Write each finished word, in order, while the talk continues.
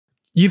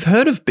You've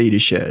heard of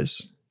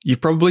BetaShares.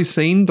 You've probably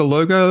seen the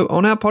logo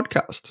on our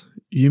podcast.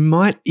 You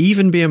might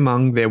even be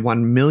among their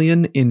 1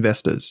 million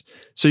investors.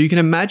 So you can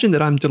imagine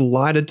that I'm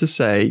delighted to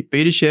say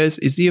BetaShares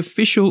is the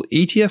official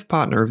ETF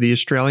partner of the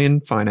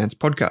Australian Finance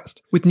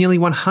Podcast. With nearly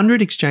 100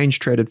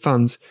 exchange-traded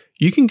funds,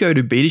 you can go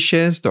to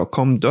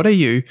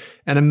betashares.com.au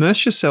and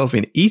immerse yourself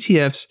in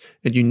ETFs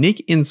and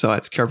unique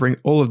insights covering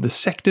all of the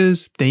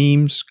sectors,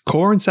 themes,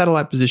 core and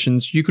satellite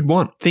positions you could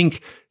want.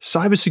 Think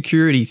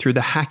cybersecurity through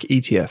the Hack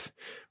ETF,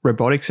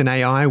 robotics and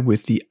AI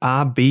with the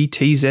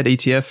RBTZ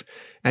ETF,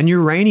 and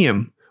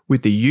uranium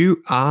with the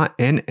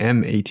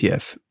URNM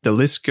ETF. The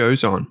list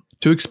goes on.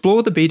 To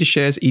explore the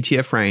BetaShares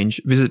ETF range,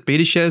 visit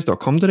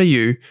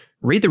betashares.com.au,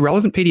 read the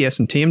relevant PDS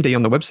and TMD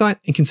on the website,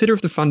 and consider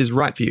if the fund is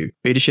right for you.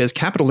 BetaShares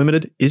Capital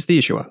Limited is the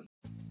issuer.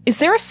 Is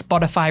there a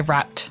Spotify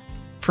Wrapped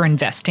for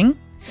investing?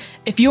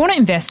 If you want to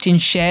invest in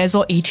shares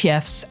or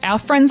ETFs, our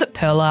friends at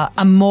Pearler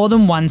are more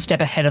than one step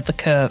ahead of the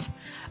curve.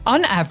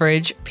 On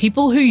average,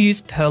 people who use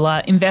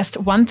Pearler invest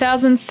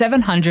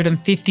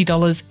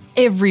 $1,750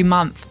 every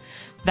month.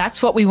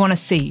 That's what we want to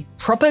see,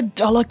 proper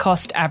dollar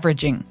cost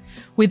averaging.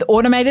 With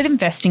automated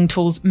investing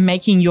tools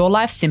making your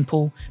life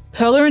simple,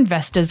 Pearler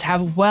investors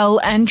have well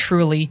and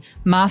truly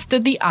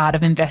mastered the art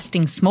of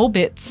investing small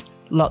bits,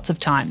 lots of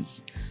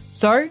times.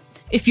 So,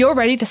 if you're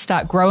ready to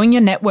start growing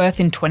your net worth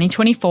in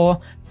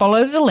 2024,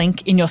 follow the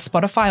link in your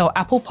Spotify or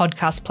Apple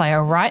podcast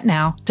player right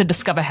now to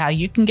discover how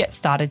you can get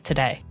started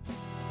today.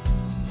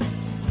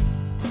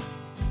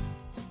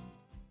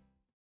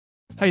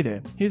 Hey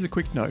there, here's a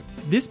quick note.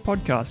 This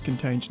podcast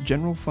contains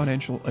general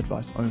financial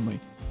advice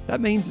only.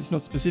 That means it's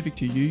not specific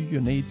to you,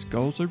 your needs,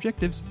 goals, or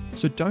objectives,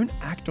 so don't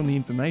act on the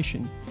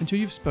information until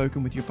you've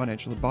spoken with your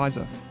financial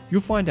advisor.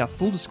 You'll find our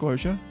full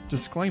disclosure,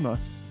 disclaimer,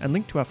 and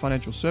link to our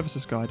financial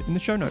services guide in the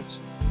show notes.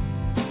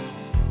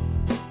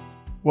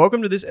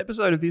 Welcome to this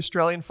episode of the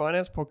Australian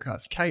Finance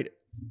Podcast. Kate,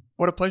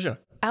 what a pleasure.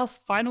 Our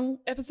final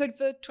episode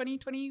for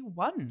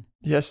 2021.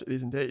 Yes, it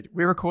is indeed.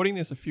 We're recording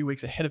this a few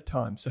weeks ahead of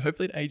time, so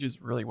hopefully it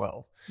ages really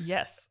well.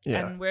 Yes,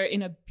 Yeah. And we're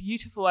in a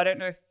beautiful, I don't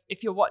know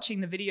if you're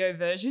watching the video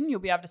version, you'll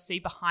be able to see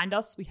behind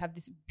us, we have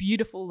this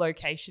beautiful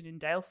location in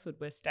Daylesford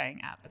we're staying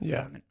at the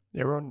moment.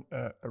 Yeah, we're on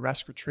a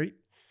Rask retreat.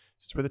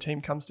 It's where the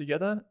team comes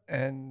together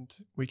and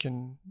we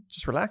can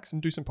just relax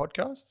and do some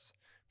podcasts,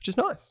 which is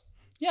nice.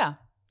 Yeah.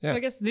 Yeah. So I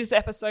guess this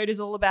episode is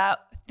all about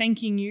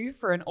thanking you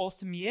for an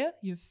awesome year.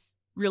 You've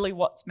really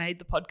what's made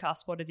the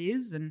podcast what it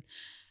is. And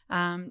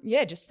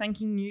just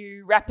thanking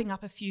you, wrapping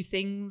up a few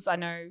things. I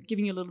know,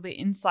 giving you a little bit of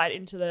insight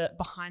into the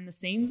behind the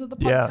scenes of the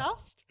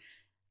podcast.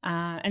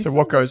 So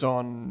what goes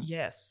on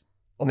Yes.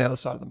 on the other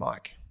side of the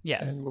mic.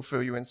 Yes. And we'll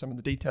fill you in some of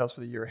the details for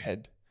the year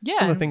ahead. Yeah.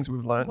 Some of the things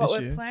we've learned what this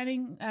we're year.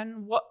 planning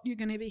and what you're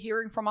going to be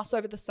hearing from us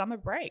over the summer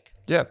break.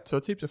 Yeah, so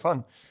it's heaps of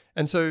fun.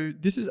 And so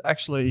this is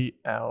actually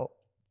our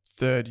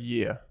third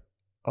year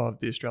of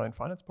the Australian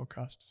Finance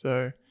Podcast.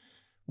 So,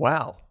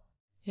 wow.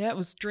 Yeah, it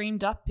was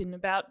dreamed up in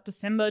about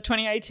December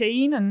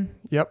 2018 and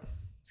Yep.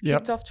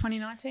 kicked off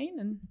 2019.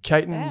 And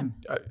Kate bam.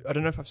 and I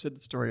don't know if I've said the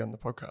story on the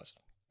podcast.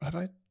 Have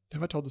I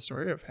told the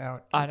story of how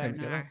it I came don't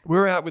together? know. We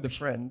were out with a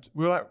friend.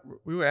 We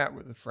were out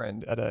with a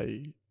friend at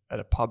a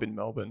pub in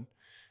Melbourne,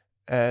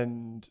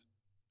 and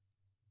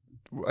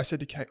I said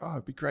to Kate, "Oh,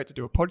 it'd be great to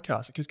do a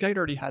podcast," because Kate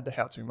already had the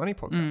How to Money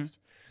podcast,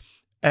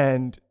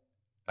 and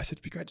I said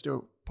it'd be great to do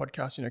a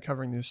podcast,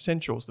 covering the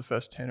essentials. The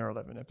first 10 or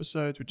 11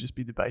 episodes would just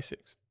be the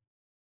basics.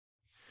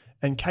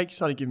 And Kate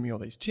started giving me all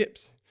these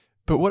tips.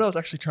 But what I was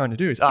actually trying to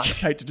do is ask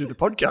Kate to do the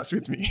podcast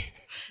with me.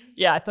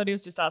 Yeah, I thought he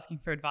was just asking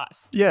for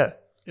advice. Yeah.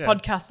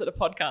 Podcast at a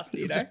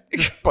podcaster, Just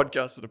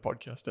podcast at a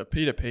podcaster,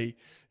 P2P.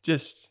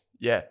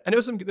 And there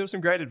was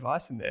some great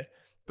advice in there.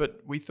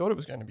 But we thought it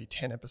was going to be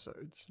 10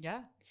 episodes.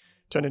 Yeah.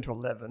 Turned into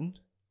 11,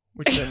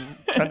 which then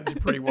kind of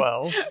did pretty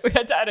well. We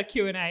had to add a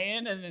Q&A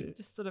in and it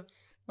just sort of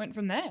went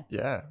from there.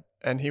 Yeah.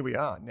 And here we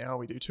are. Now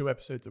we do 2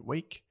 episodes a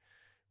week,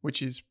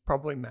 which is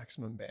probably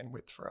maximum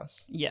bandwidth for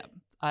us. Yeah.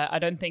 I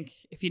don't think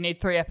if you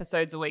need 3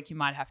 episodes a week, you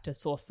might have to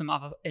source some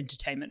other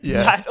entertainment for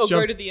Yeah. that or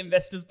go to the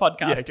Investors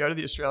Podcast. Yeah, go to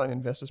the Australian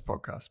Investors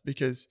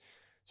Podcast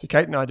so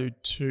Kate and I do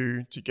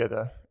 2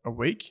 together a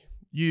week.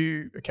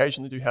 You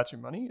occasionally do How to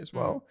Money as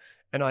well.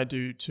 And I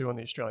do 2 on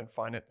the Australian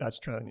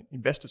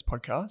Investors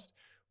Podcast.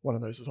 One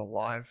of those is a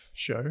live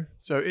show.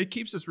 So it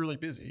keeps us really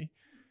busy.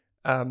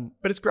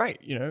 But it's great.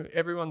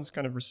 Everyone's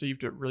kind of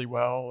received it really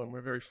well. And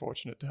we're very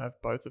fortunate to have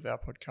both of our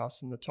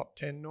podcasts in the top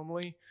 10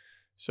 normally.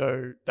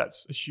 So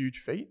that's a huge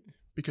feat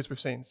because we've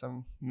seen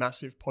some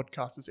massive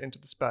podcasters enter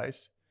the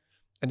space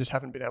and just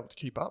haven't been able to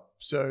keep up.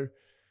 So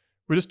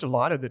we're just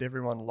delighted that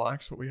everyone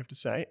likes what we have to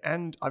say.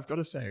 And I've got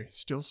to say,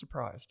 still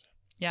surprised.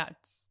 Yeah,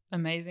 it's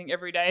amazing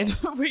every day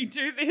that we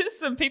do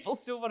this and people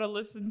still want to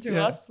listen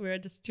to us. We're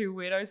just 2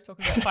 weirdos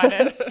talking about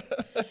finance.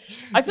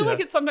 I feel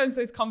like it's sometimes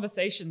those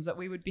conversations that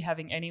we would be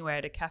having anywhere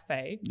at a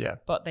cafe,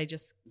 but they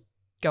just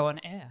go on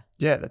air.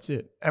 Yeah, that's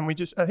it. And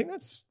I think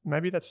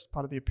that's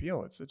part of the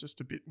appeal. It's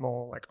just a bit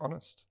more like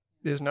honest.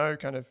 There's no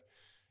kind of,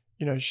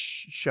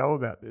 show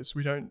about this.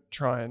 We don't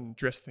try and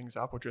dress things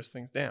up or dress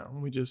things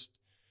down. We just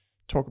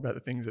talk about the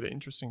things that are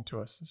interesting to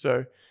us.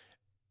 So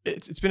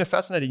It's been a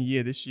fascinating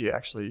year this year,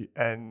 actually.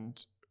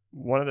 And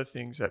one of the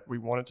things that we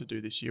wanted to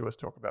do this year was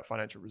talk about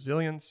financial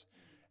resilience,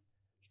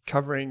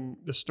 covering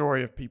the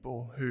story of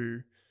people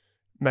who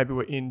maybe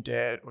were in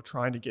debt or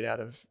trying to get out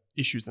of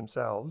issues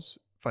themselves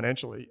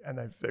financially, and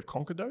they've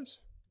conquered those.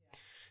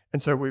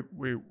 And so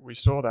we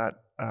saw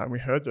that, we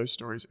heard those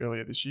stories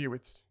earlier this year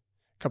with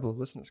a couple of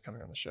listeners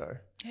coming on the show.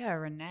 Yeah,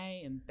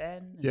 Renee and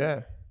Ben. And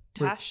Yeah.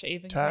 Tash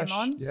even came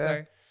on. Yeah.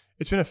 So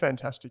It's been a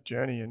fantastic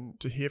journey, and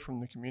to hear from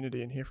the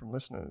community and hear from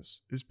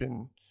listeners has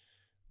been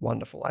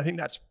wonderful. I think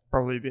that's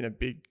probably been a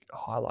big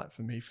highlight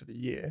for me for the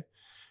year.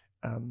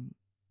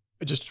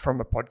 Just from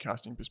a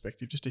podcasting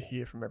perspective, just to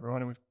hear from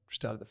everyone. And we've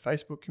started the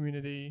Facebook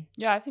community.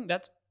 yeah, I think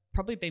that's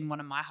probably been one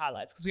of my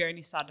highlights because we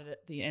only started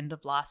at the end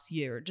of last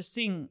year. Just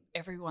seeing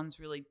everyone's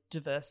really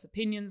diverse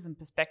opinions and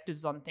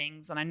perspectives on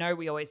things. And I know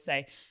we always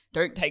say,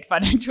 don't take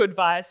financial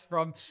advice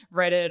from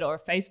Reddit or a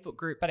Facebook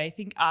group, but I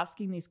think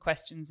asking these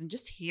questions and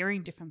just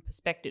hearing different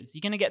perspectives,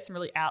 you're going to get some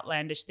really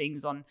outlandish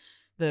things on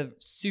the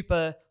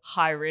super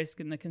high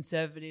risk and the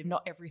conservative.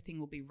 Not everything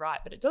will be right,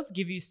 but it does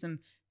give you some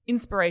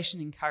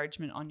inspiration,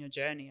 encouragement on your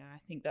journey. And I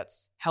think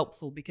that's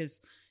helpful because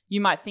you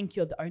might think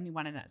you're the only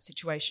one in that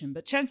situation,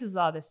 but chances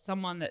are there's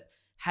someone that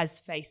has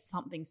faced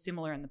something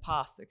similar in the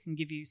past that can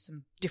give you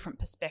some different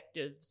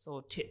perspectives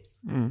or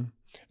tips. And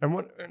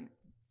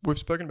we've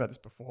spoken about this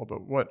before,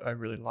 but what I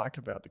really like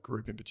about the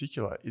group in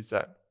particular is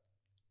that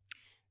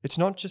it's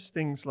not just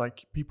things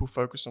like people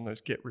focus on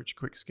those get rich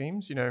quick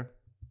schemes.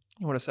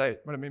 What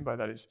I mean by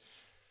that is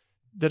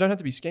they don't have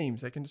to be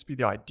schemes. They can just be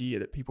the idea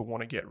that people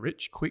want to get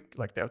rich quick.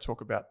 Like they'll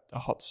talk about a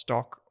hot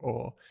stock,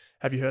 or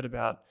have you heard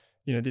about,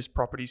 this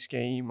property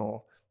scheme,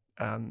 or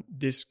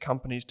this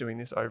company's doing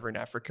this over in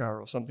Africa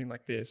or something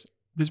like this.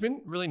 There's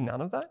been really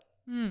none of that,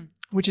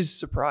 which is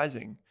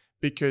surprising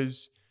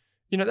because,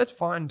 that's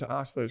fine to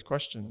ask those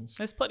questions.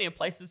 There's plenty of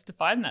places to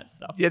find that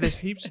stuff. Yeah, there's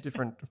heaps of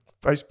different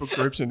Facebook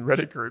groups and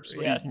Reddit groups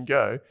where Yes. you can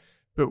go.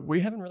 But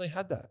we haven't really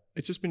had that.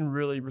 It's just been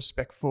really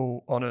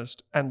respectful,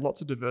 honest, and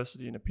lots of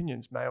diversity in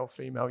opinions, male,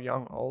 female,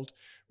 young, old,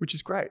 which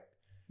is great.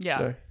 Yeah.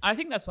 So- I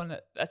think that's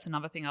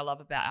another thing I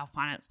love about our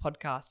finance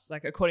podcasts.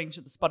 Like according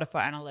to the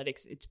Spotify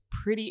analytics, it's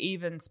pretty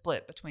even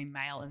split between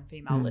male and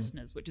female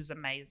listeners, which is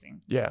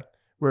amazing. Yeah.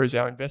 Whereas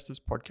our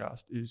investors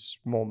podcast is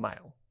more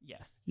male.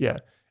 Yes. Yeah.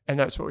 And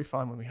that's what we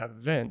find when we have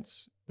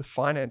events, the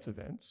finance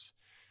events,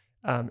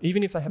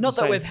 even if they have Not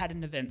the that same... we've had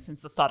an event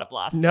since the start of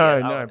last year.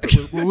 No,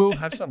 but we will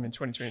have some in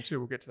 2022.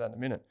 We'll get to that in a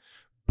minute.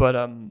 But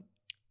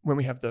when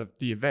we have the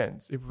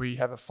events, if we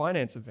have a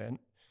finance event,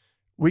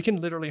 we can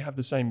literally have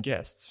the same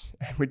guests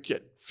and we'd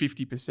get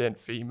 50%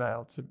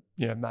 female to,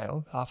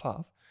 male, half.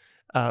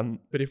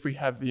 But if we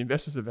have the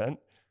investors event,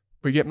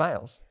 we get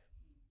males.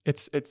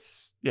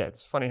 It's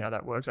funny how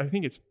that works. I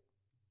think it's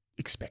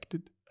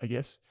expected, I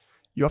guess.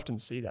 You often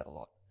see that a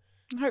lot.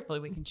 Hopefully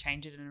we can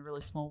change it in a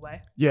really small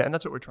way. Yeah, and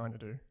that's what we're trying to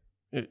do.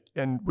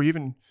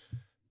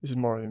 This is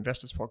more of an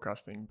investors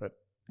podcast thing, but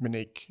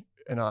Monique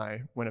and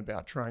I went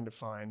about trying to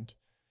find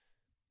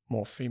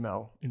more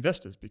female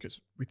investors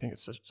because we think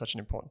it's such an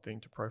important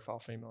thing to profile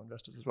female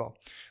investors as well.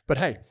 But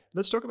hey,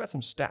 let's talk about some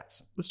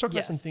stats. Let's talk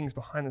about some things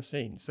behind the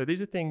scenes. So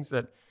these are things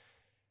that,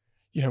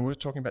 we were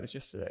talking about this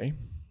yesterday.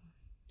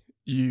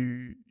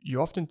 You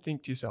often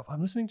think to yourself,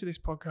 I'm listening to this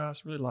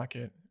podcast, really like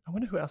it. I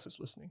wonder who else is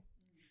listening.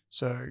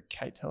 So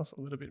Kate, tell us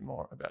a little bit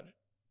more about it.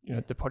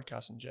 The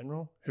podcast in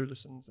general, who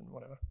listens and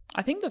whatever.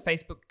 I think the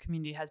Facebook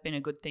community has been a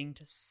good thing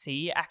to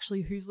see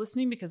actually who's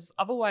listening, because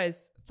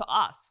otherwise for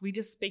us, we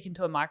just speak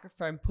into a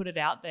microphone, put it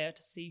out there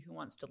to see who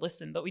wants to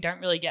listen, but we don't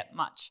really get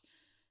much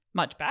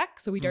back.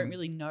 So we don't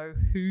really know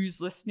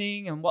who's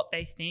listening and what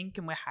they think.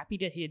 And we're happy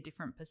to hear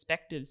different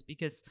perspectives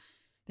because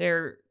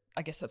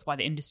I guess that's why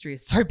the industry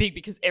is so big,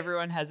 because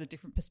everyone has a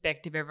different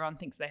perspective. Everyone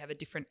thinks they have a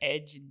different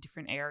edge in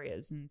different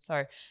areas. And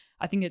so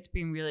I think it's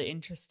been really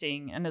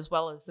interesting, and as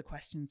well as the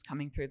questions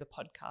coming through the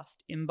podcast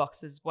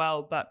inbox as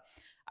well. But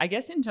I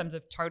guess in terms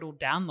of total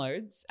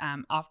downloads,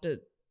 after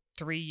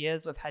 3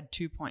 years, we've had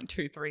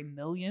 2.23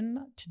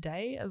 million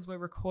today as we're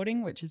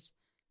recording, which is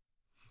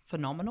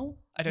phenomenal.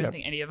 I don't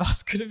think any of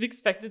us could have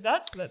expected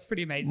that. So that's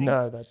pretty amazing.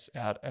 No, that's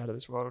out of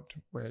this world.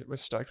 We're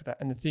stoked with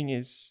that. And the thing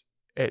is,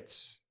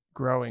 it's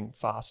growing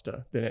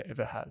faster than it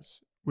ever has,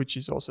 which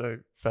is also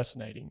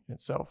fascinating in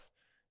itself.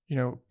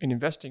 In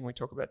investing, we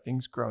talk about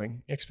things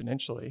growing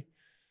exponentially,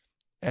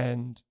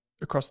 and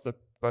across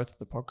both of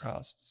the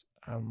podcasts,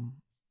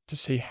 to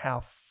see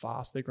how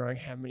fast they're growing,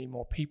 how many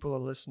more people are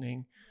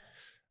listening.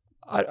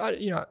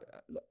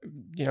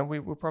 We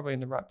were probably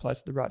in the right place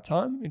at the right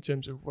time in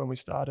terms of when we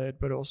started,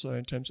 but also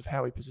in terms of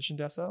how we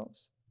positioned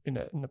ourselves in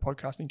the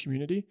podcasting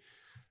community.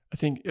 I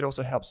think it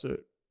also helps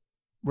that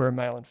we're a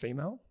male and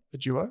female, a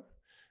duo.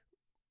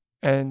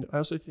 And I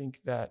also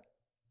think that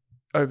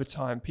over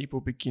time,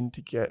 people begin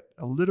to get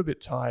a little bit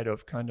tired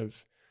of kind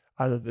of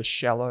either the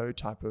shallow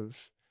type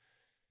of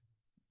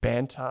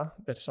banter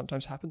that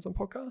sometimes happens on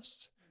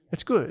podcasts.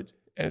 It's good,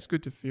 and it's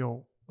good to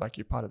feel like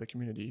you're part of the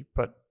community,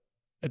 but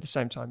at the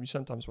same time, you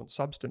sometimes want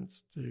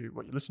substance to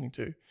what you're listening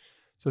to.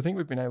 So I think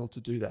we've been able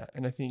to do that.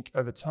 And I think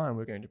over time,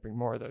 we're going to bring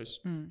more of those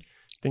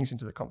things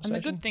into the And conversation.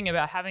 the good thing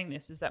about having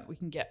this is that we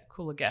can get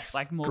cooler guests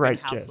like Morgan Great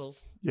Housel,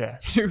 guests. Yeah.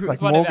 who was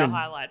Like one of Morgan.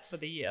 our highlights for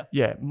the year.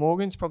 Yeah.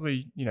 Morgan's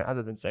probably,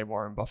 other than say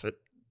Warren Buffett,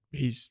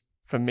 he's,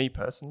 for me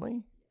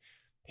personally,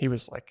 he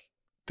was like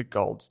the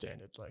gold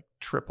standard, like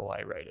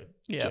AAA rated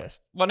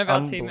guest. One of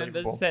our team members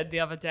Unbelievable. said the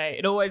other day,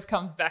 it always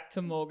comes back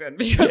to Morgan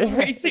because Yeah,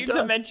 we it seem to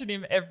does. mention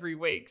him every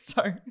week.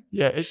 So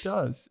Yeah, it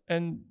does.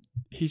 And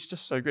he's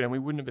just so good. And we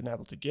wouldn't have been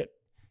able to get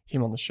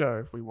him on the show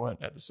if we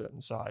weren't at a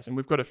certain size. And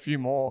we've got a few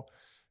more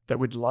that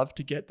we'd love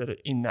to get that are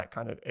in that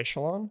kind of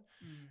echelon.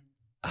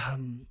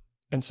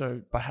 And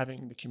so by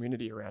having the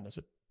community around us,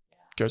 it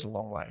goes a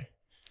long way.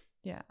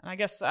 yeah, and I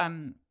guess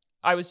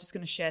I was just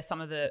going to share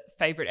some of the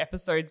favorite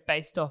episodes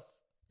based off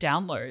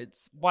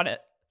downloads.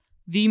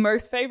 The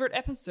most favorite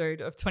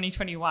episode of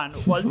 2021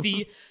 was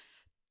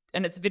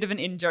and it's a bit of an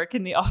in-joke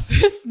in the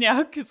office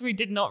now because we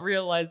did not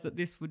realize that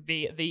this would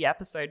be the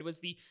episode,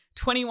 was the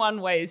 21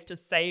 ways to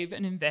save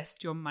and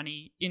invest your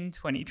money in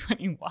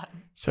 2021.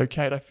 So,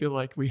 Kate, I feel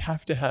like we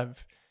have to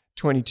have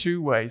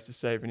 22 ways to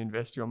save and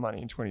invest your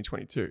money in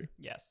 2022.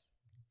 Yes.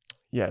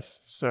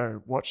 Yes.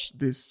 So watch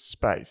this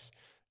space.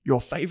 Your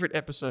favorite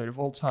episode of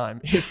all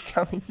time is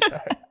coming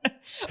back.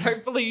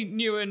 Hopefully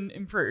new and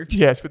improved.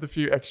 Yes, with a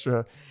few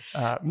extra,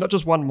 not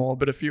just one more,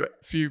 but a few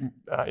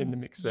in the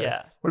mix there.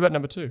 Yeah. What about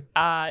number 2?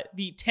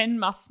 The 10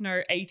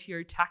 must-know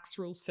ATO tax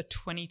rules for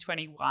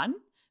 2021.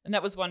 And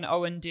that was one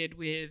Owen did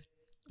with...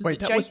 Wait,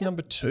 that was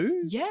number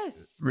 2?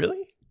 Yes.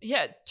 Really?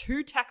 Yeah,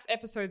 2 tax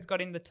episodes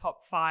got in the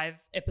top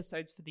 5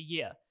 episodes for the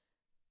year.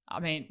 I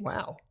mean,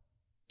 Wow.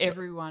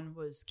 everyone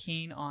was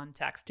keen on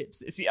tax tips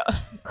this year.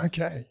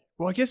 Okay.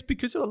 Well, I guess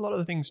because a lot of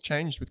the things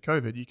changed with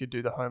COVID, you could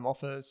do the home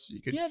office,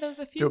 you could Yeah, there was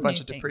a few do a bunch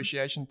new of things.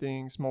 depreciation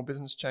things, small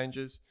business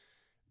changes,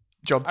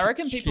 job I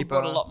reckon people keeper.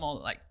 bought a lot more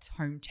like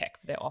home tech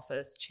for their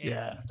office, chairs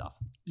Yeah. and stuff.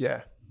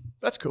 Yeah.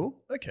 That's cool.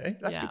 Okay.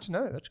 That's Yeah. good to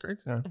know. That's great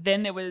to know.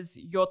 Then there was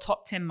your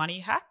top 10 money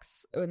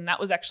hacks, and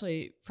that was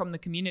actually from the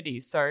community.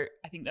 So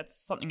I think that's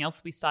something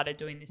else we started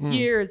doing this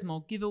year, is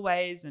more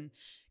giveaways and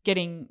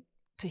getting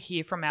to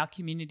hear from our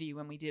community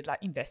when we did like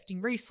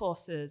investing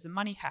resources and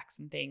money hacks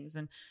and things.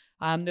 And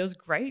there was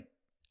great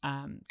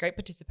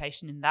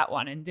participation in that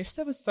one. And there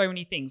was so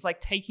many things, like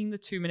taking the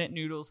 2-minute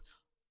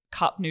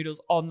cup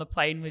noodles on the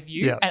plane with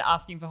you and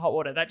asking for hot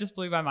water. That just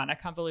blew my mind. I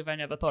can't believe I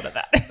never thought of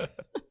that.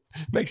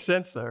 Makes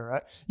sense though,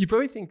 right? You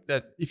probably think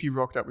that if you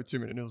rocked up with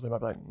 2-minute noodles, they might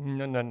be like,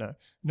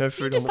 no food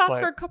You on just the asked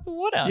plate. for a cup of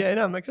water. Yeah,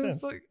 no, it makes It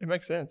was sense. like- It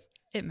makes sense.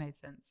 It made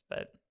sense,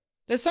 but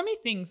there's so many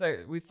things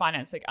that we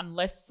finance, like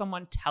unless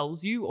someone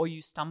tells you or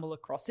you stumble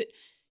across it,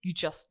 you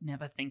just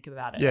never think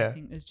about it. Yeah. I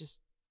think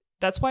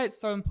that's why it's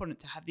so important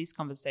to have these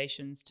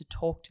conversations, to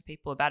talk to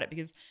people about it,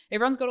 because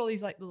everyone's got all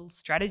these like little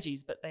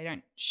strategies, but they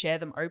don't share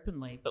them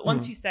openly. But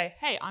once you say,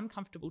 hey, I'm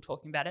comfortable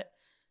talking about it,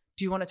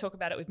 do you want to talk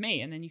about it with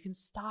me? And then you can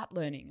start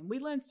learning. And we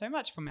learn so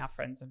much from our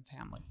friends and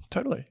family.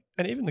 Totally.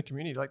 And even the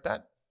community, like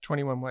that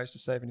 21 ways to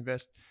save and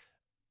invest.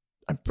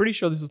 I'm pretty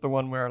sure this is the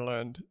one where I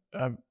learned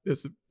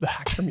there's the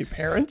hack from your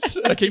parents.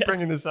 I keep Yes.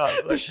 bringing this up.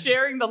 Like,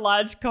 Sharing the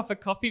large cup of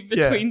coffee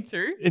between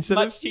two, Instead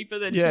much of- cheaper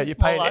than yeah, two you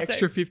small pay an lattes.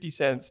 extra 50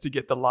 cents to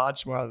get the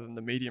large rather than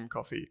the medium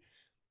coffee.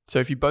 So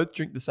if you both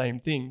drink the same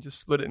thing, just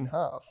split it in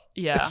half.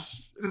 Yeah.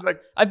 It's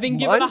like I've been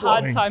given a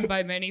hard mind-blowing. time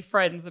by many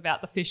friends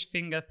about the fish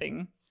finger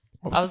thing.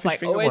 What I the was fish like,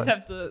 finger always one?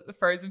 have the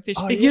frozen fish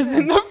Oh, fingers yeah.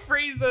 in the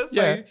freezer. So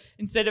Yeah.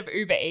 instead of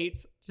Uber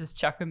Eats, just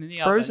chuck them in the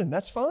Frozen, oven.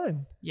 that's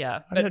fine. Yeah, I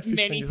haven't had but fish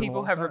many fingers in a people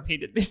long have time.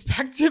 repeated this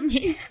back to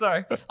me.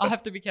 So I'll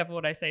have to be careful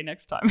what I say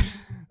next time.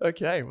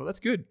 Okay, well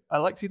that's good. I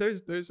like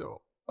those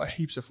are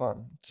heaps of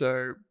fun.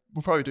 So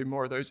we'll probably do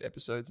more of those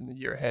episodes in the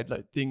year ahead.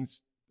 Like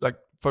things like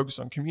focus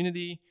on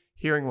community,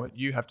 hearing what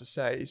you have to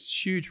say is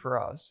huge for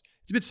us.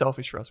 It's a bit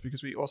selfish for us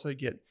because we also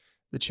get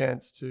the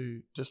chance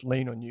to just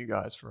lean on you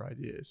guys for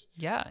ideas.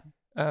 Yeah,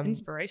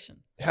 inspiration.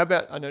 How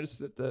about, I noticed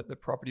that the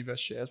property versus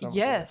shares one was in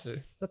there too.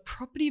 Yes, the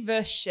property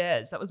versus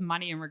shares. That was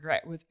Money and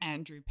Regret with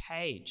Andrew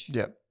Page.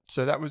 Yeah.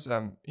 So that was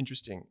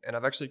interesting. And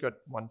I've actually got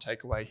one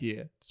takeaway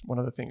here. It's one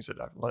of the things that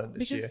I've learned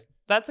this year. Because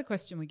that's a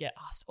question we get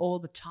asked all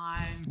the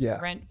time. Yeah.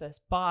 Rent versus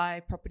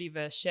buy, property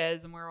versus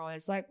shares. And we're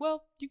always like,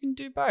 well, you can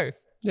do both.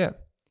 Yeah.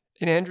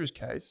 In Andrew's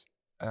case,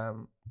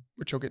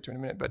 which I'll get to in a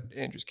minute, but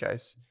Andrew's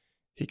case,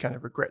 he kind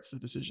of regrets the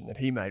decision that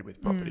he made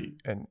with property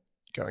and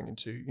going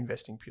into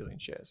investing purely in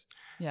shares.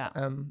 Yeah.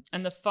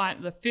 And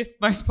the fifth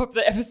most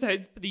popular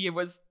episode for the year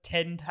was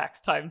 10 tax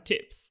time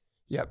tips.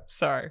 Yep.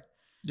 So,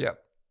 Yep.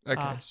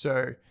 Okay.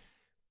 So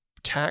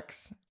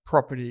tax,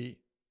 property,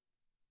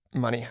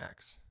 money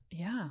hacks.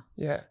 yeah.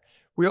 Yeah.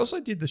 We also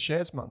did the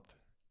shares month.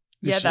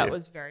 Yeah, this that year.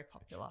 was very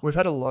popular. We've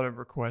had a lot of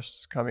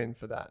requests come in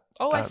for that.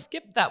 Oh, I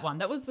skipped that one.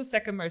 That was the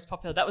second most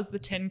popular. That was the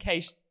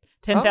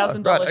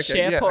 $10,000 right, okay,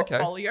 share yeah, okay.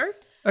 portfolio.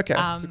 Okay, so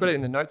I've got it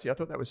in the notes here. I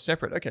thought that was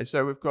separate. Okay,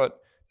 so we've got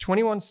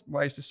 21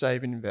 ways to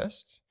save and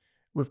invest.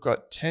 We've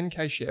got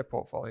 10K share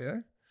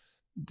portfolio,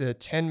 the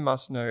 10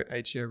 must-know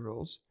ATO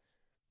rules,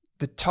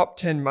 the top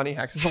 10 money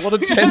hacks. There's a lot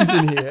of 10s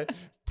in here.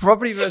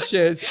 property versus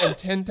shares and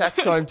 10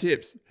 tax time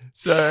tips.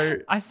 So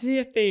I see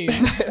a theme.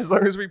 as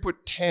long as we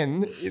put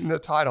 10 in the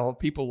title,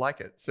 people like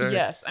it. So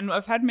yes, and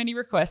I've had many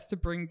requests to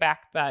bring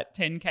back that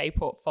 10K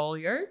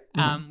portfolio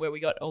where we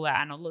got all our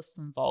analysts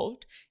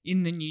involved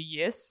in the new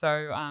year.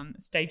 So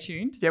stay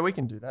tuned. yeah, we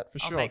can do that for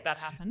I'll sure. make that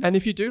happen. And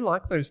if you do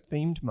like those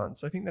themed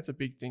months, I think that's a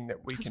big thing that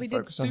we Because can we did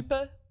focus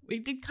on. we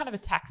did kind of a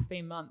tax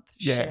theme month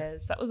Yeah.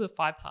 shares. That was a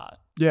 5-part.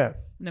 Yeah.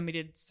 And then we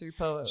did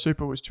super.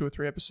 Super was 2 or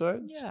 3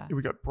 episodes. Yeah.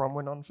 We got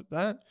Bronwyn on for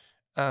that.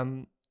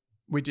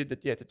 We did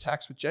the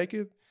tax with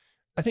Jacob.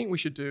 I think we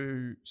should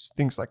do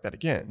things like that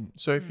again.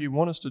 So if you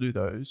want us to do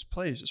those,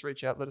 please just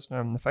reach out, let us know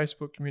in the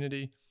Facebook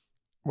community.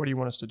 What do you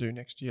want us to do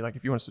next year? Like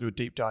if you want us to do a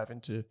deep dive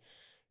into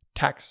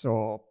tax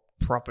or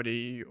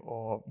property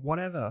or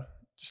whatever,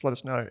 just let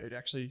us know. It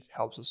actually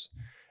helps us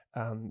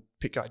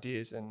pick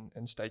ideas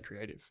and stay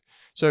creative.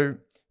 So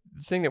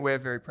the thing that we're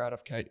very proud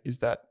of, Kate, is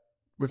that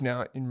we've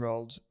now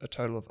enrolled a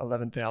total of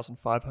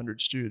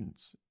 11,500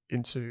 students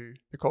into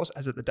the course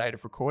as at the date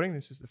of recording.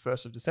 This is the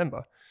 1st of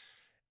December.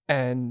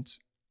 And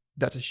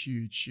that's a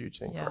huge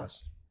thing for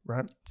us,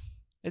 right?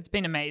 It's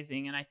been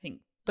amazing. And I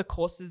think the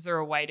courses are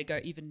a way to go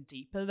even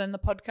deeper than the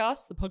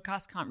podcast. The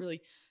podcast can't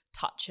really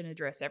touch and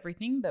address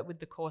everything, but with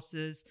the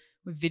courses,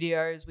 with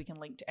videos, we can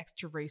link to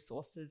extra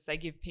resources. They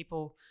give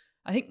people,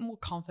 I think, more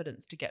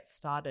confidence to get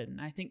started.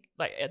 And I think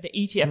like the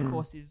ETF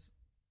course is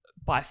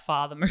by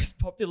far the most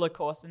popular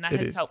course, and that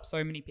has helped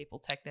so many people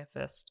take their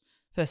first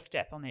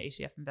step on their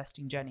ETF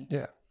investing journey.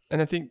 Yeah.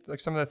 And I think like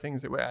some of the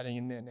things that we're adding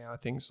in there now are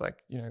things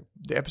like,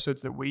 the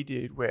episodes that we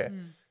did where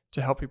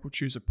to help people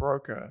choose a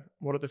broker,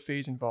 what are the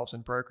fees involved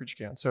in brokerage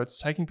accounts? So it's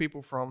taking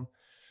people from,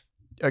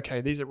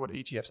 okay, these are what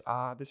ETFs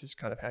are. This is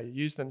kind of how you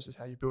use them. This is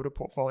how you build a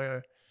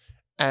portfolio.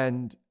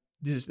 And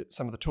this is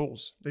some of the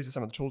tools. These are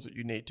some of the tools that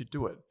you need to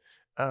do it.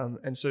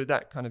 And so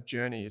that kind of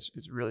journey is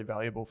really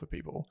valuable for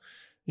people.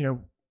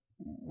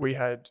 We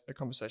had a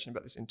conversation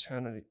about this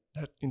internally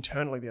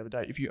the other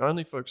day. If you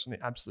only focus on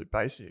the absolute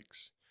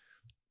basics,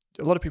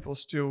 a lot of people are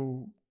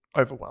still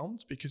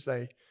overwhelmed because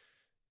they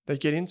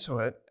get into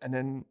it and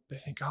then they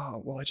think,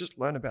 oh, well, I just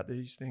learned about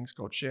these things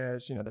called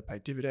shares. They pay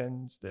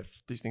dividends. They've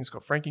these things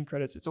called franking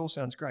credits. It all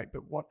sounds great,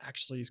 but what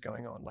actually is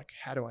going on? Like,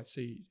 how do I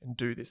see and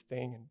do this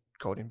thing and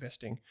called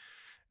investing?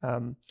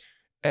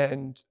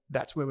 And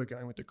that's where we're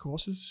going with the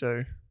courses.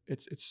 So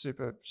it's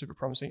super, super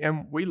promising.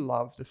 And we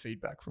love the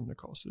feedback from the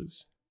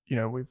courses.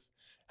 We've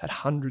had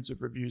hundreds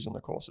of reviews on the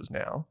courses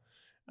now.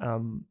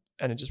 And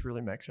it just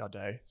really makes our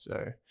day.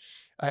 So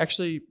I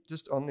actually,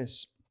 just on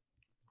this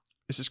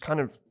is kind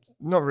of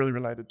not really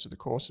related to the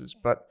courses,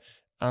 but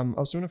I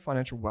was doing a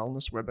financial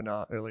wellness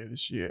webinar earlier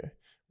this year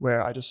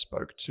where I just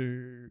spoke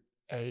to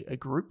a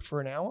group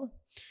for an hour.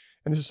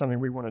 And this is something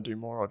we want to do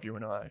more of, you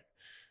and I,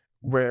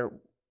 where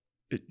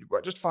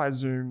just via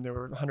Zoom, there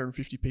were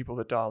 150 people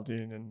that dialed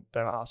in and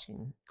they were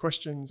asking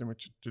questions, and we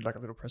did like a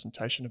little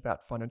presentation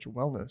about financial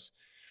wellness.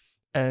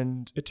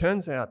 And it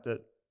turns out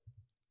that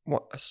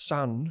a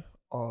son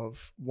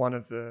of one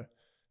of the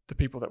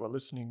people that were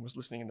listening was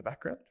listening in the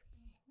background,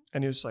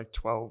 and he was like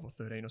 12 or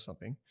 13 or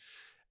something.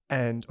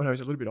 And he's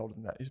a little bit older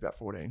than that. He's about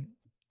 14.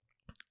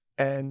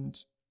 And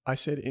I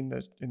said in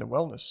the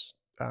wellness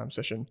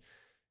session,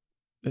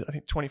 I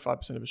think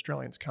 25% of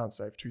Australians can't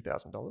save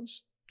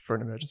 $2,000 for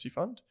an emergency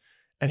fund.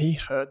 And he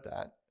heard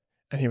that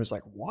and he was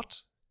like,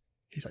 what?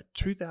 He's like,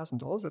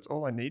 $2,000? That's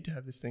all I need to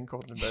have this thing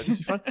called an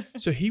emergency fund.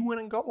 So he went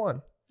and got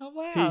one. Oh,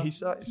 wow. He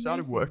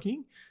started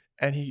working,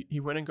 and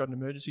he went and got an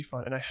emergency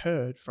fund. And I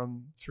heard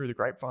through the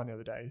grapevine the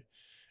other day,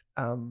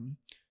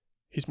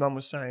 his mum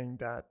was saying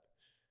that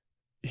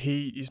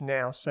he is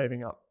now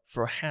saving up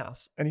for a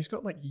house, and he's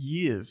got like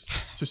years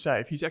to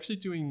save. He's actually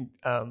doing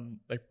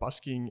like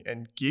busking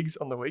and gigs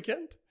on the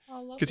weekend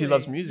because he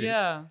loves music.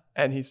 Yeah.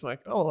 And he's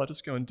like, oh, well, I'll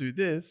just go and do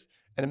this,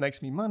 and it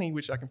makes me money,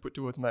 which I can put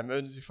towards my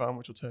emergency fund,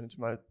 which will turn into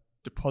my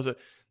deposit.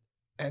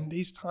 And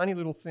these tiny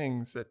little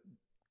things that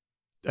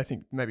I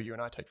think maybe you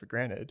and I take for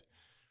granted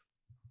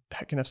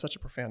can have such a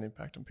profound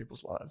impact on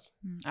people's lives.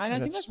 And I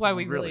think that's why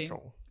we really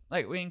cool.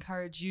 We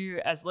encourage you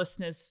as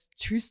listeners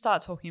to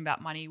start talking about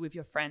money with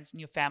your friends and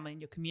your family and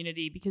your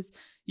community, because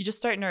you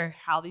just don't know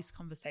how these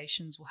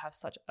conversations will have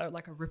such a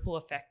ripple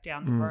effect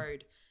down the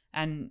road.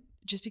 And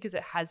just because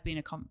it has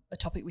been a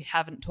topic we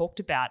haven't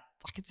talked about,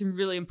 it's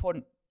really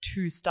important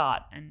to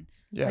start. And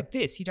like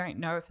this, you don't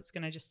know if it's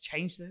going to just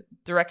change the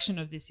direction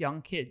of this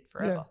young kid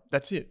forever. Yeah,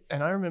 that's it.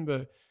 And I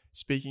remember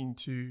speaking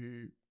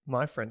to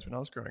my friends when I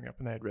was growing up,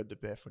 and they had read The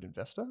Barefoot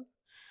Investor.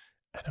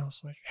 And I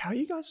was like, how are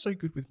you guys so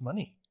good with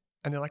money?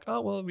 And they're like,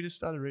 oh, well, we just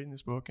started reading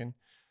this book, and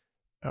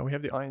we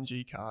have the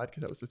ING card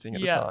because that was the thing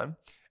at the time.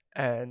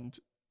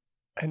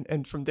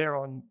 And from there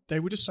on,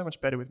 they were just so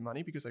much better with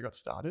money because they got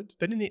started.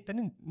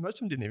 Most of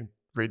them didn't even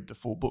read the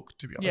full book,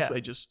 to be honest. Yeah.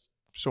 They just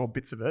saw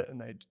bits of it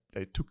and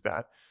they took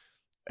that.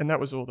 And that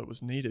was all that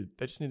was needed.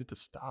 They just needed to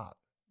start.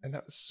 And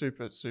that was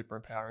super, super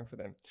empowering for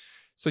them.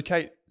 So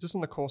Kate, just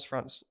on the course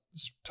front,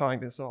 just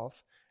tying this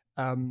off,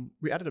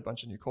 we added a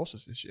bunch of new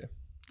courses this year.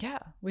 Yeah,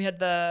 we had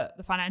the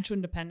Financial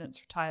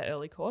Independence Retire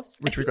Early course,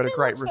 which we got a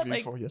great review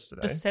for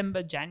yesterday.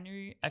 December,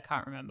 January, I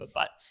can't remember.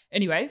 But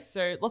anyways,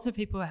 so lots of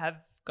people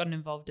have gotten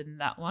involved in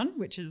that one,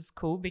 which is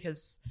cool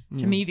because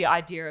to me, the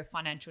idea of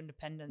financial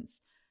independence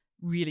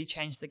really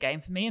changed the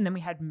game for me. And then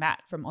we had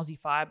Matt from Aussie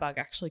Firebug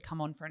actually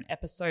come on for an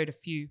episode a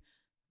few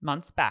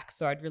months back.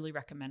 So I'd really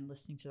recommend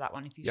listening to that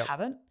one if you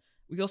haven't.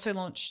 We also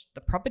launched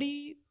the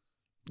property.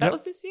 That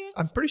was this year?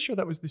 I'm pretty sure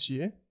that was this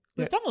year.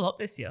 We've done a lot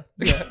this year.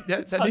 Yeah,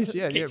 that is,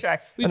 yeah.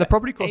 And the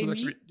property course is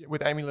actually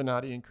with Amy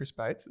Lunardi and Chris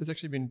Bates. It's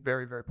actually been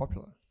very, very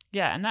popular.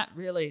 Yeah, and that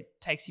really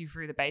takes you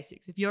through the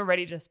basics. If you're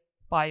ready to just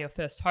buy your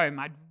first home,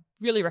 I'd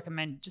really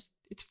recommend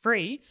it's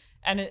free.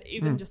 And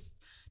even just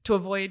to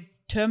avoid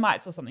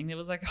termites or something, there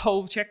was like a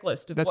whole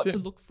checklist of what to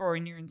look for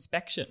in your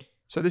inspection.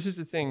 So this is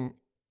the thing.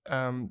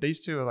 These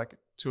two are like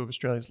two of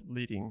Australia's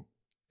leading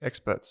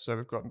experts. So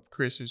we've got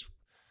Chris, who's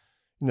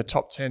in the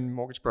top 10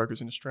 mortgage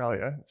brokers in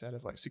Australia. It's out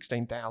of like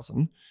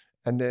 16,000.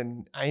 And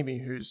then Amy,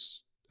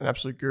 who's an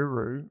absolute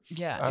guru.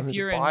 Yeah, if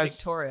you're in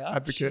Victoria,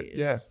 advocate.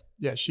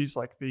 Yeah, she's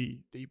like the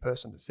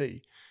person to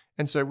see.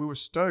 And so we were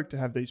stoked to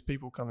have these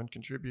people come and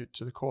contribute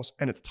to the course.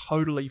 And it's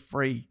totally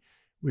free.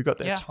 We've got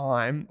their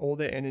time, all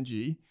their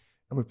energy,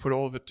 and we put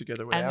all of it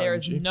together with our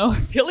energy. And there is no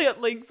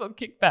affiliate links or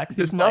kickbacks.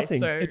 There's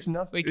nothing. So it's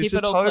nothing. We keep it's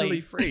it all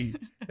totally clean. free.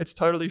 It's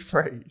totally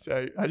free.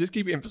 So I just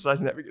keep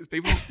emphasizing that because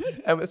people,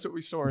 and that's what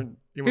we saw in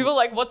people are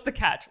like, what's the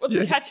catch? What's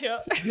the catch here?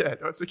 Yeah,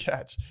 what's the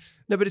catch?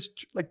 No, but it's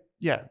like,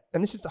 yeah.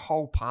 And this is the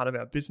whole part of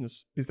our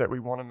business is that we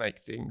want to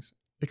make things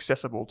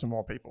accessible to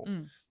more people.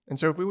 And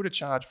so if we were to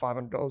charge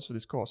 $500 for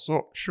this course,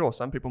 so sure,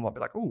 some people might be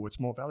like, oh, it's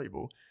more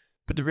valuable.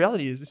 But the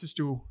reality is this is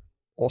still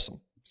awesome.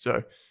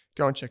 So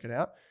go and check it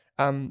out.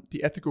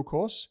 The ethical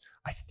course,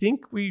 I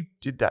think we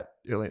did that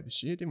earlier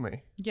this year, didn't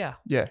we? Yeah.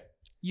 Yeah.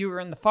 You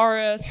were in the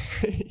forest.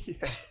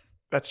 Yeah,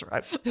 that's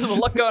right. There's a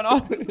lot going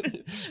on.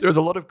 There was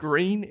a lot of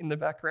green in the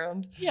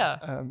background.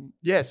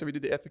 Yeah. So we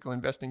did the ethical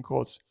investing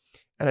course.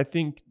 And I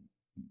think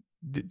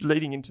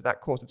leading into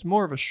that course, it's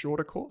more of a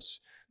shorter course.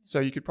 So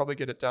you could probably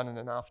get it done in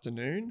an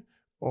afternoon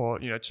or,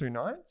 2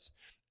 nights.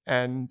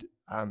 And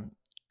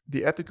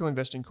the ethical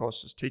investing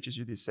course just teaches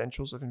you the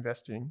essentials of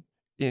investing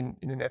in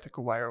an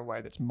ethical way or a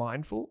way that's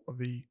mindful of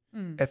the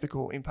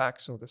ethical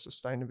impacts or the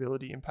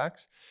sustainability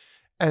impacts.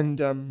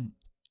 And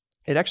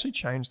it actually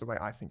changed the way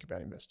I think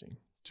about investing,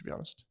 to be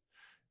honest.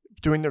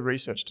 Doing the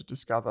research to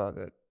discover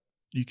that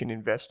you can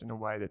invest in a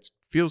way that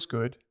feels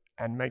good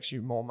and makes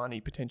you more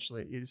money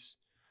potentially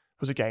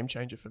was a game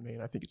changer for me.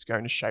 And I think it's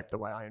going to shape the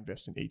way I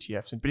invest in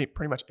ETFs and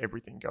pretty much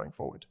everything going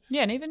forward.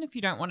 Yeah, and even if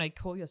you don't want to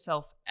call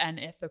yourself an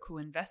ethical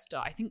investor,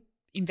 I think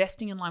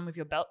investing in line with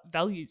your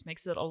values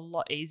makes it a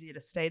lot easier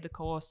to stay the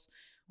course.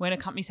 When a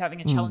company's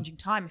having a challenging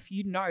time, if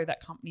you know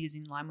that company is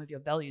in line with your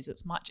values,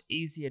 it's much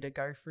easier to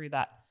go through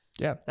that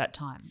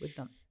time with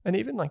them. And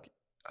even like,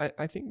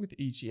 I think with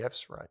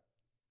ETFs, right,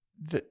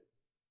 that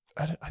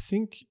I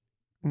think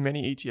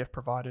many ETF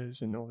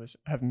providers and all this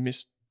have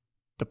missed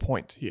the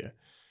point here,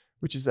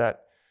 which is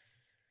that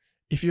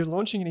if you're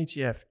launching an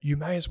ETF, you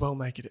may as well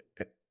make it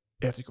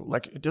ethical.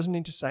 Like, it doesn't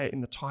need to say it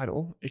in the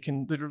title. It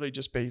can literally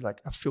just be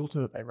like a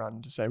filter that they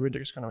run to say, we're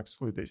just going to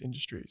exclude these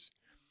industries.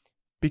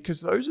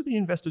 Because those are the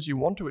investors you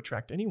want to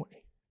attract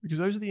anyway. Because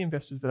those are the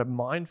investors that are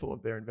mindful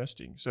of their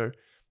investing. So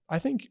I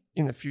think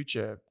in the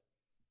future,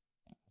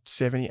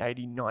 70,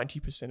 80,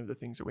 90% of the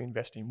things that we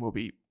invest in will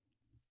be,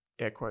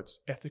 air quotes,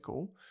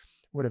 ethical,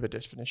 whatever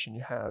definition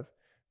you have,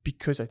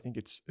 because I think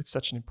it's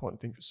such an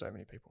important thing for so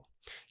many people.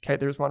 Kate,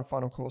 there is one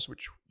final course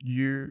which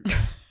you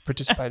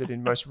participated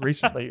in most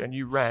recently and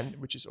you ran,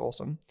 which is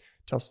awesome.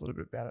 Tell us a little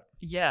bit about it.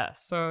 Yeah,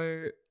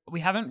 so we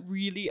haven't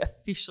really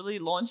officially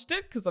launched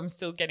it because I'm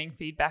still getting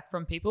feedback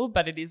from people,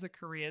 but it is a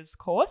careers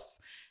course,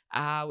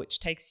 which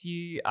takes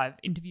you, I've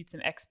interviewed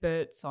some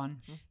experts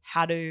on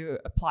how to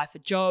apply for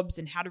jobs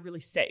and how to really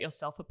set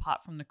yourself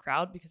apart from the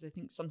crowd, because I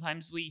think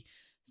sometimes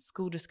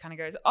school just kind of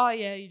goes, oh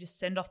yeah, you just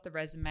send off the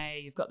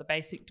resume, you've got the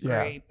basic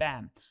degree,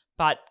 bam.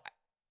 But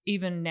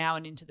even now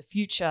and into the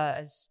future,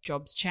 as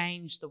jobs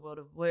change, the world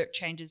of work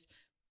changes,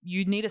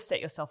 you need to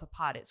set yourself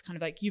apart. It's kind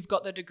of like, you've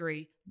got the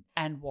degree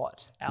and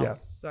what else? Yeah.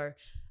 So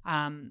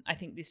I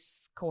think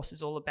this course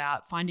is all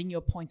about finding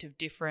your point of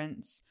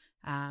difference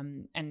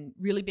and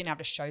really being able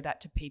to show that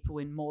to people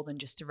in more than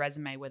just a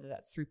resume, whether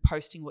that's through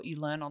posting what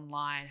you learn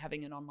online,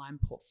 having an online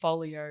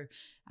portfolio,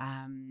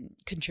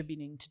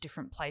 contributing to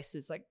different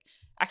places, like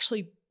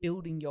actually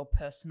building your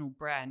personal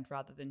brand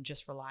rather than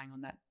just relying on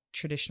that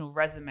traditional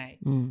resume.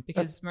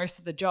 Because most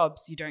of the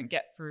jobs you don't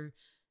get through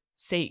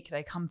Seek,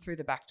 they come through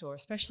the back door,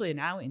 especially in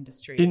our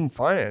industry. In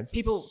finance.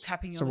 People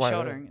tapping you on the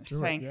shoulder and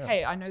saying,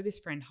 hey, I know this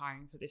friend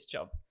hiring for this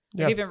job.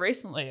 Yeah. Even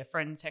recently, a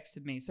friend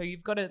texted me. So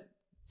you've got to,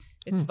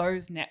 it's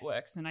those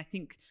networks. And I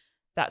think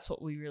that's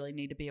what we really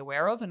need to be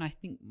aware of. And I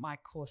think my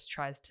course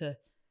tries to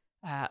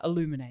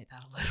illuminate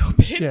that a little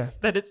bit,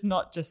 that it's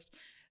not just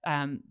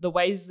the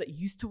ways that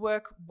used to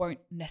work won't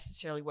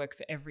necessarily work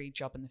for every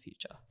job in the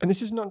future. And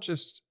this is not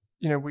just,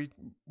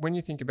 when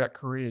you think about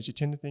careers, you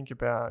tend to think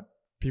about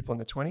people in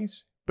their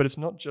 20s, but it's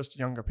not just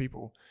younger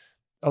people.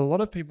 a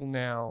lot of people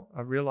now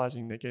are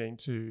realizing they're getting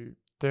to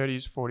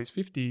 30s, 40s,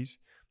 50s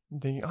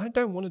and thinking, I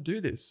don't want to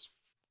do this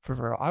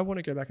forever. I want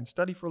to go back and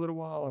study for a little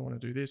while. I want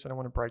to do this and I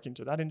want to break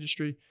into that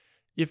industry.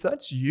 If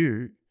that's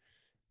you,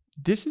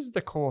 this is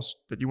the course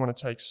that you want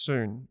to take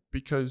soon,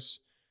 because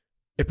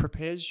it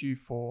prepares you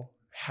for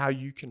how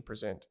you can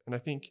present. And I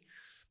think,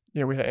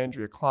 we had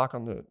Andrea Clark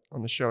on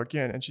the show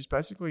again, and she's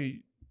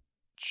basically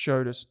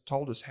told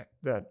us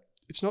that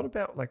it's not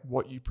about like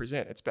what you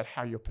present, it's about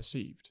how you're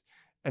perceived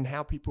and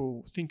how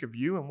people think of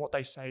you and what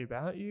they say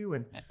about you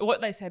and what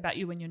they say about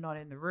you when you're not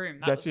in the room.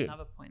 That's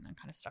another point that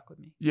kind of stuck with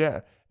me. Yeah.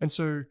 And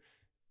so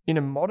in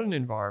a modern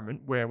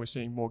environment where we're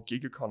seeing more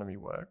gig economy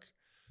work,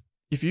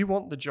 if you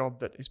want the job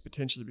that is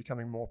potentially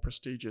becoming more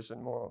prestigious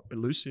and more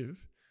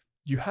elusive,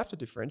 you have to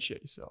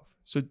differentiate yourself.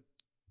 So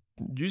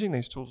using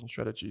these tools and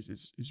strategies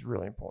is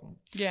really important.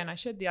 Yeah, and I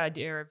shared the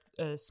idea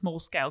of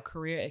small-scale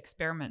career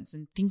experiments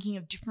and thinking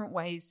of different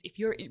ways. If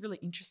you're really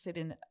interested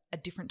in a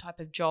different type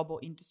of job or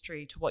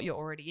industry to what you're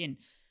already in,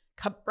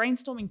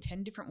 brainstorming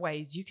 10 different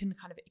ways you can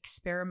kind of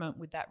experiment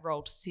with that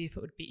role to see if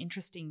it would be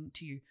interesting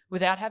to you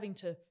without having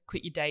to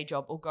quit your day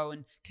job or go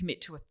and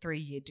commit to a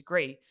 3-year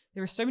degree.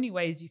 There are so many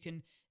ways you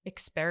can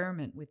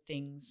experiment with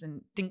things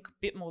and think a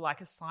bit more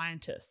like a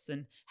scientist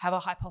and have a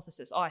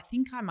hypothesis. I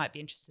think I might be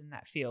interested in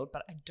that field,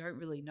 but I don't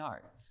really know.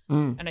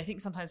 And I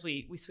think sometimes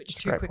we switch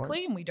too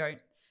quickly and we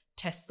don't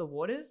test the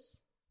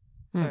waters.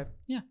 So,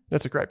 yeah.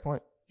 That's a great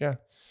point. Yeah.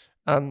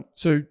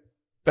 So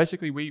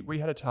basically we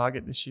had a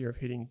target this year of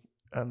hitting,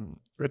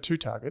 we had 2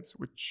 targets,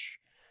 which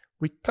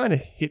we kind of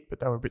hit, but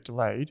they were a bit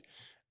delayed.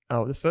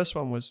 The first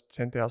one was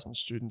 10,000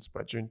 students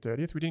by June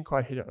 30th. We didn't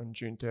quite hit it on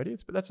June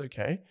 30th, but that's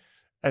okay.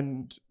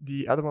 And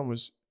the other one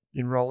was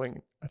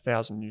enrolling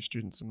 1,000 new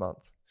students a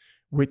month,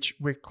 which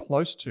we're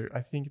close to.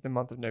 I think the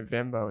month of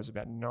November was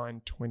about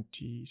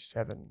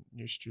 927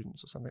 new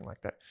students or something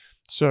like that.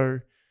 So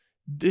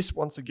this,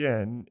 once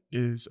again,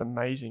 is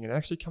amazing. It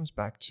actually comes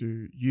back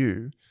to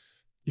you.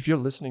 If you're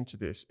listening to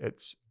this,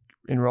 it's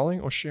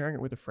enrolling or sharing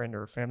it with a friend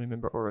or a family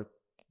member or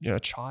a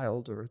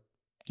child or,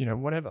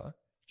 whatever,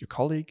 your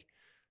colleague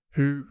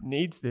who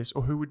needs this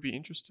or who would be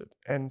interested.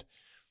 And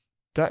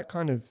that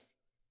kind of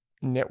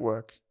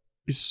network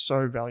is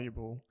so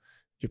valuable.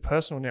 Your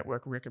personal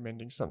network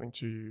recommending something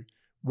to you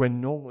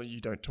when normally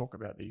you don't talk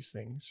about these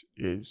things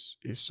is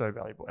so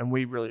valuable. And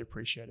we really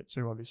appreciate it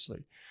too,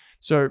 obviously.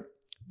 So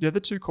the other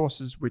 2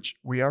 courses, which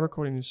we are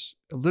recording this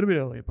a little bit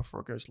earlier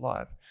before it goes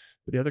live,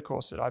 but the other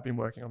course that I've been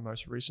working on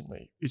most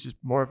recently is just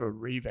more of a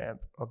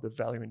revamp of the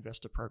Value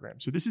Investor program.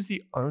 So this is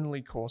the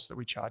only course that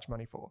we charge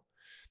money for.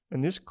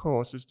 And this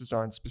course is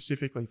designed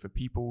specifically for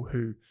people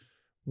who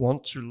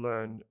want to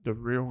learn the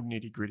real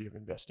nitty-gritty of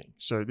investing.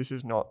 So this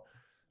is not,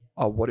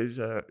 what is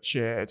a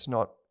share? It's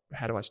not,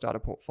 how do I start a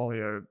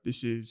portfolio?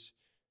 This is,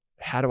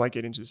 how do I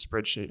get into the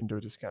spreadsheet and do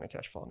a discounted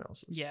cash flow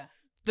analysis? Yeah.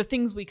 The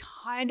things we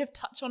kind of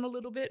touch on a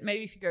little bit,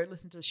 maybe if you go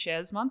listen to the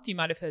Shares Month, you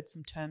might have heard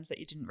some terms that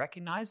you didn't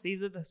recognize.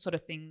 These are the sort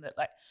of thing that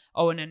like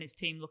Owen and his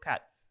team look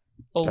at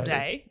all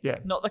day. Yeah.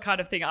 Not the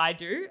kind of thing I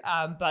do,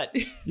 but...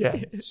 Yeah.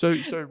 So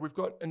we've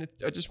got, and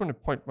I just want to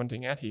point one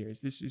thing out here, is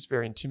this is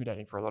very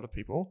intimidating for a lot of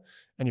people.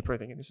 And you're probably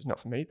thinking, this is not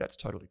for me. That's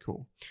totally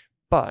cool.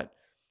 But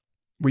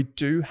we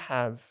do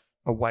have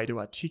a way to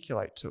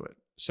articulate to it.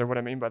 So what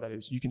I mean by that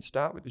is you can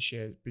start with the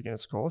Shares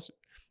Beginners course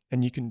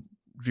and you can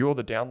view all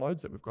the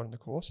downloads that we've got in the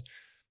course.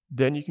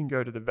 Then you can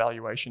go to the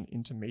Valuation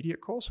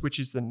Intermediate course, which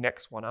is the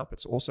next one up.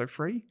 It's also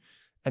free.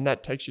 And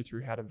that takes you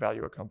through how to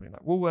value a company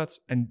like Woolworths.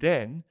 And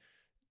then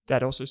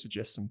that also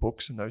suggests some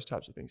books and those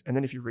types of things. And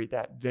then if you read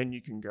that, then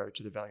you can go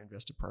to the Value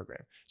Investor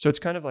program. So it's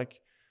kind of like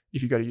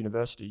if you go to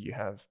university, you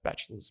have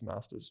bachelor's,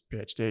 master's,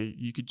 PhD,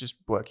 you could just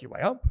work your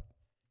way up.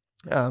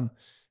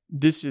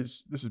 This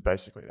is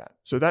basically that.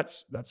 So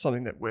that's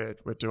something that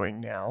we're doing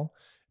now.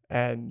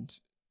 And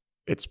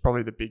it's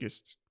probably the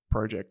biggest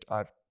project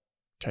I've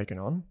taken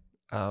on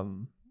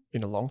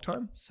in a long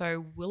time.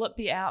 So will it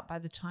be out by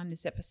the time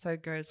this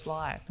episode goes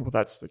live? Well,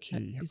 that's the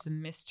key. That is a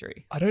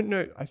mystery. I don't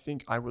know. I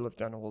think I will have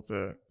done all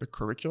the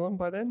curriculum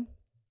by then.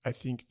 I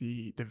think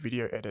the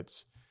video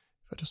edits,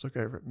 if I just look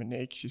over at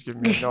Monique, she's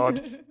giving me a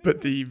nod, but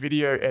the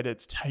video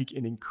edits take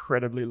an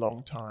incredibly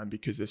long time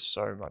because there's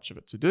so much of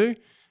it to do.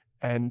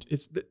 And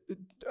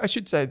I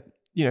should say,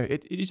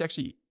 it is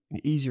actually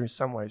easier in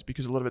some ways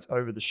because a lot of it's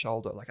over the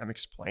shoulder. Like I'm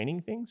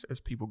explaining things as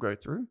people go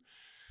through.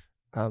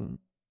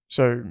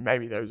 So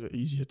maybe those are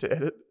easier to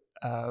edit.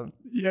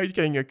 You're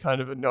getting a kind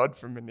of a nod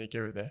from Monique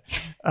over there.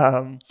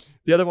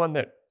 The other one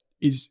that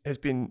has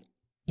been,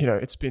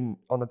 it's been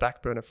on the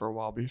back burner for a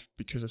while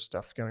because of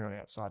stuff going on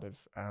outside of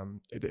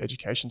the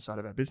education side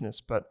of our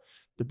business. But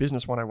the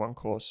Business 101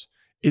 course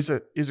is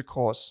a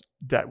course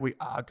that we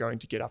are going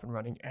to get up and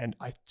running. And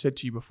I said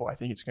to you before, I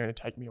think it's going to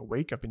take me a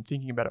week. I've been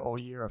thinking about it all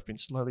year. I've been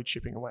slowly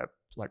chipping away,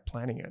 like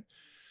planning it.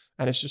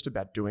 And it's just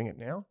about doing it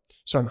now.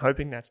 So I'm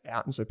hoping that's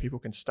out and so people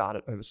can start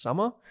it over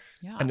summer.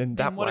 Yeah. And then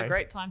that what a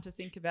great time to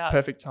think about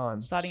perfect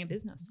time. Starting a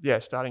business. Yeah,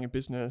 starting a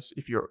business.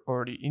 If you're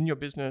already in your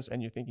business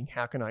and you're thinking,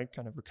 how can I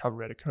kind of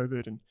recover out of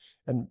COVID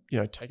and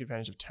take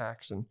advantage of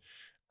tax and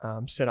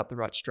set up the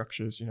right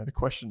structures. The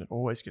question that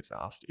always gets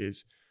asked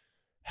is,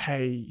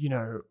 hey,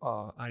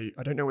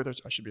 I don't know whether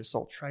I should be a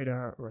sole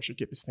trader or I should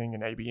get this thing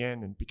an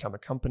ABN and become a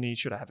company.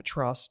 Should I have a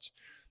trust?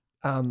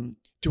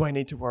 Do I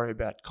need to worry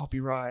about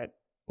copyright?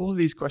 All of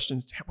these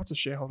questions. What's a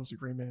shareholders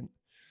agreement?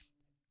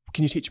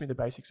 Can you teach me the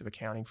basics of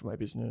accounting for my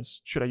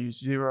business? Should I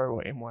use Xero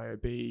or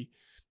MYOB?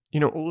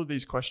 All of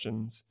these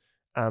questions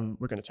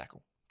we're going to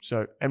tackle.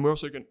 So, and we're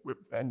also going to,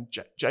 and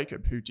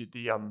Jacob, who did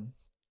the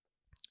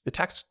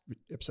tax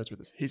episodes with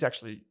us, he's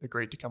actually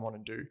agreed to come on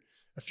and do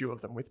a few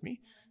of them with me.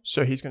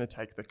 So he's going to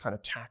take the kind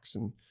of tax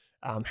and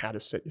how to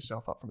set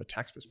yourself up from a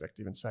tax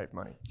perspective and save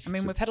money. I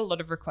mean, we've had a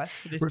lot of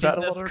requests for this We've had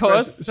a business lot of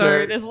course, requests.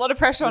 so there's a lot of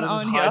pressure on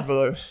Owen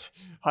here.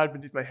 Hide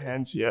beneath my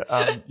hands here.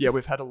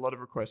 We've had a lot of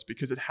requests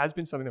because it has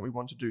been something that we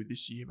want to do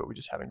this year, but we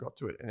just haven't got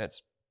to it, and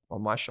that's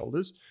on my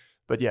shoulders.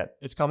 But yeah,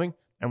 it's coming,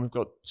 and we've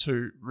got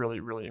 2 really,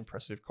 really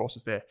impressive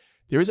courses there.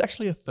 There is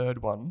actually a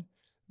third one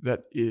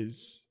but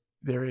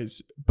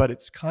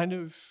it's kind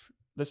of,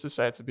 let's just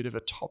say it's a bit of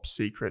a top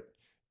secret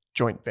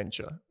joint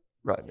venture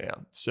right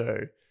now.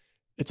 So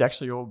it's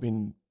actually all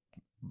been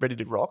ready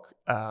to rock.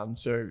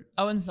 So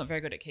Owen's not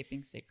very good at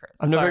keeping secrets.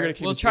 I'm not very good at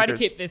keeping We'll secrets. try to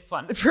keep this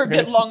one for a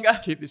bit longer.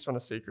 Keep this one a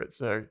secret.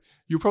 So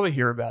you'll probably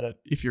hear about it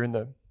if you're in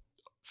the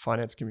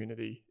finance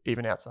community,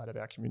 even outside of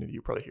our community.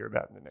 You'll probably hear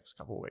about it in the next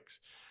couple of weeks.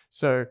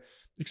 So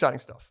exciting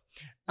stuff.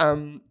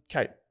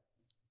 Kate,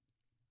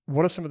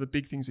 what are some of the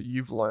big things that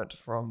you've learned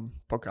from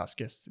podcast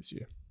guests this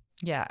year?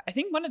 Yeah, I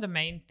think one of the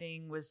main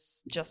thing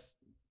was just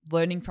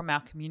learning from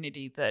our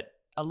community that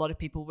a lot of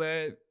people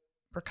were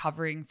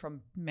recovering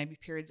from maybe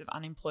periods of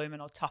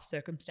unemployment or tough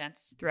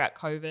circumstances throughout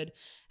COVID,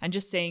 and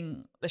just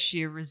seeing the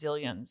sheer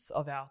resilience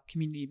of our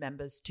community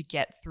members to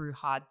get through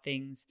hard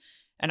things.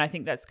 And I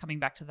think that's coming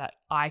back to that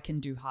I can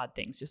do hard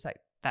things, just like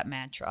that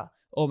mantra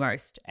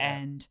almost. Yeah.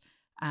 And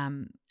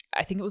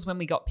I think it was when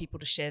we got people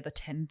to share the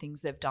 10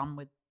 things they've done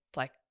with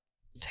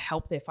to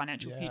help their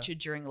financial future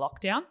during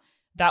lockdown.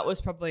 That was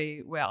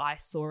probably where I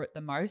saw it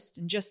the most.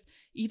 And just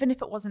even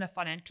if it wasn't a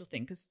financial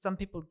thing, because some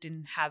people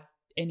didn't have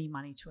any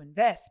money to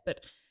invest,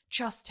 but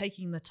just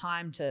taking the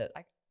time to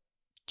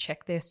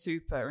check their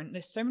super. And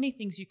there's so many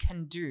things you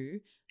can do,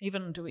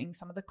 even doing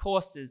some of the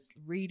courses,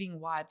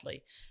 reading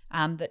widely,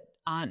 that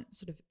aren't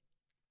sort of,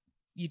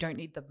 you don't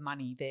need the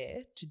money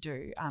there to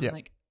do.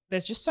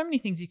 There's just so many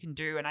things you can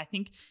do. And I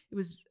think it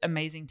was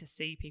amazing to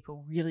see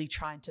people really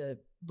trying to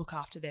look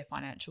after their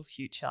financial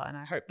future. And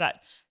I hope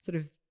that sort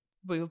of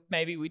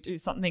we do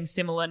something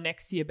similar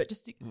next year, but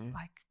just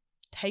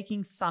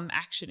taking some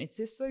action. It's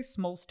just those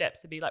small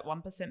steps to be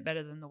 1%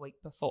 better than the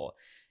week before.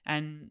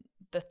 And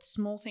the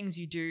small things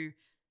you do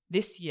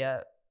this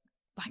year,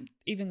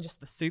 even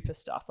just the super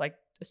stuff,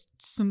 just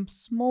some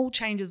small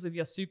changes with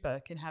your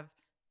super can have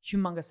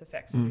humongous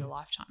effects on your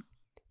lifetime.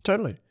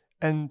 Totally.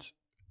 And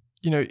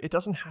it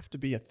doesn't have to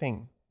be a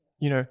thing.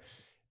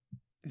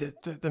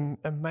 The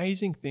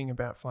amazing thing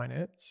about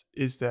finance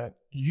is that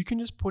you can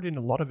just put in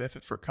a lot of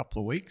effort for a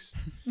couple of weeks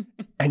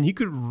and you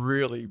could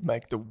really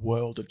make the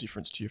world of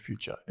difference to your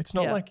future. It's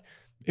not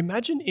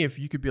imagine if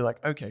you could be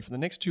okay, for the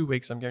next 2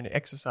 weeks, I'm going to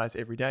exercise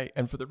every day.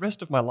 And for the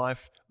rest of my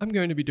life, I'm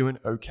going to be doing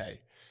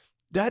okay.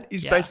 That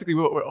is basically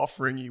what we're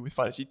offering you with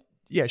finance.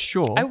 Yeah,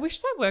 sure. I wish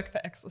that worked for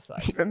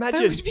exercise.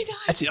 Imagine. That would be nice.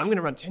 That's it. I'm going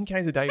to run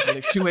 10Ks a day for the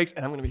next 2 weeks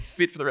and I'm going to be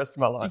fit for the rest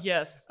of my life.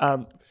 Yes.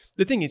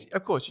 The thing is,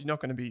 of course, you're not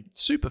going to be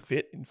super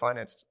fit in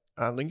finance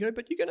lingo,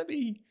 but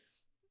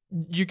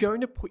you're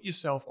going to put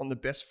yourself on the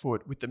best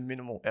foot with the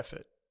minimal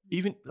effort.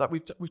 Even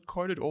we've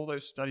quoted all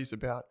those studies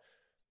about,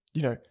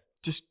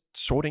 just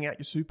sorting out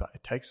your super.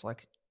 It takes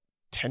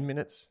 10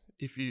 minutes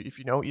if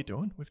you know what you're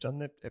doing. We've done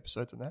the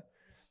episodes on that.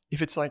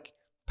 If it's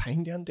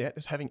paying down debt,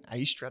 just having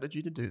a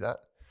strategy to do that.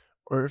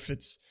 Or if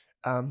it's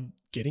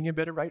getting a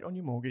better rate on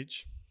your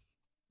mortgage,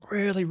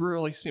 really,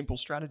 really simple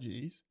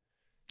strategies.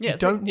 Yeah, you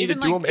don't need to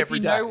do them every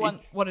day. If you know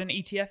what an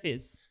ETF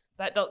is,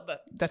 that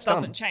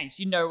doesn't change.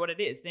 You know what it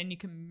is. Then you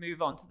can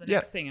move on to the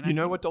next thing. And you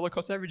know what dollar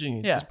cost averaging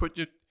is. Yeah.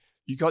 Just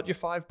you got your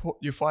five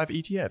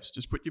ETFs.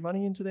 Just put your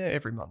money into there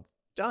every month.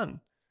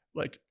 Done.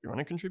 You want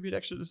to contribute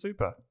extra to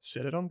super,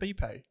 set it on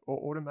BPay or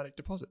automatic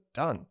deposit.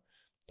 Done.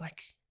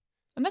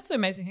 And that's the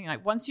amazing thing.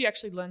 Once you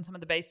actually learn some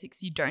of the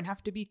basics, you don't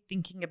have to be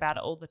thinking about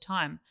it all the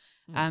time.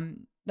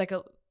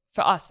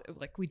 For us,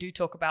 we do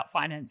talk about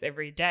finance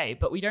every day,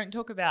 but we don't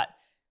talk about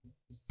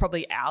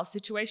probably our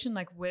situation.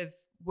 We've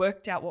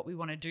worked out what we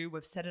want to do.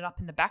 We've set it up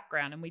in the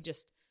background and we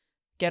just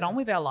get on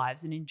with our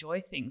lives and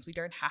enjoy things. We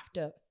don't have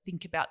to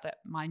think about that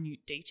minute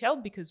detail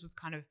because we've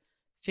kind of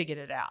figured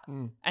it out.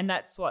 And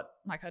that's what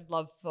I'd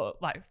love for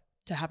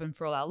to happen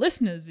for all our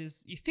listeners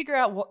is you figure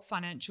out what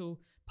financial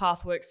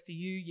path works for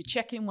you. You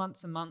check in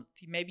once a month.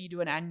 Maybe you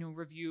do an annual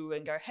review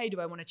and go, hey, do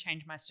I want to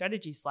change my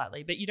strategy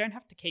slightly? But you don't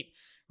have to keep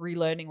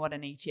relearning what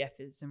an ETF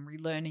is and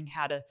relearning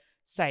how to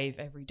save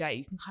every day.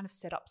 You can kind of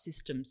set up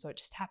systems so it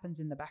just happens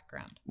in the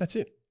background. That's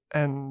it.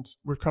 And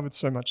we've covered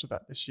so much of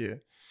that this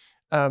year.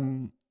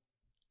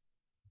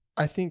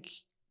 I think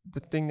the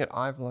thing that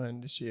I've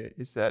learned this year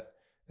is that,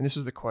 and this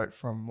was the quote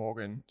from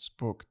Morgan's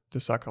book, The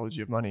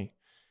Psychology of Money,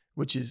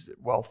 which is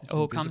that wealth is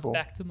All invisible.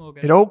 comes back to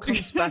Morgan. It all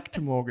comes back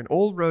to Morgan.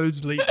 All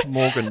roads lead to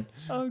Morgan.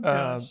 Oh,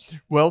 gosh.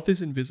 Wealth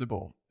is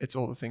invisible. It's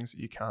all the things that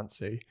you can't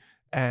see.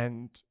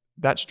 And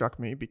that struck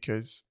me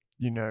because,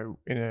 in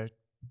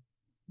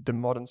the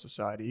modern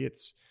society,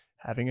 it's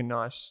having a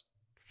nice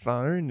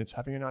phone, it's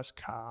having a nice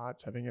car,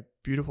 it's having a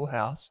beautiful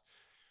house.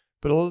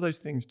 But all of those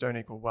things don't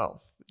equal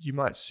wealth. You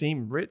might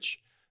seem rich,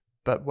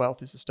 but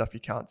wealth is the stuff you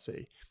can't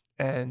see.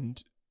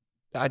 And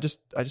I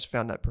just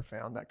found that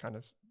profound,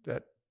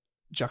 that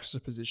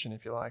juxtaposition,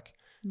 if you like,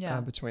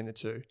 between the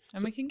two.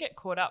 And we can get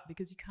caught up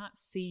because you can't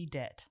see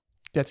debt.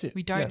 That's it.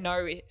 We don't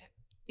know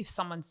if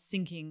someone's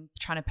sinking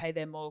trying to pay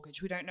their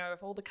mortgage. We don't know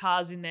if all the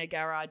cars in their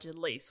garage are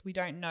leased. We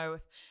don't know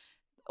if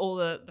all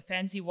the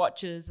fancy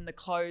watches and the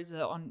clothes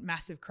are on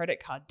massive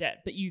credit card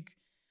debt. But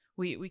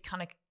we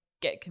kind of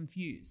get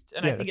confused.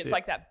 And I think it's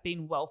like that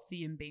being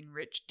wealthy and being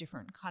rich,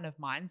 different kind of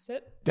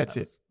mindset. That's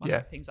it. One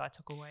of the things I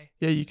took away.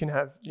 Yeah, you can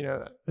have,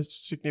 a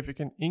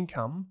significant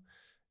income.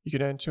 You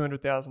could earn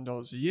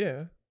 $200,000 a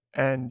year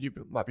and you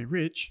might be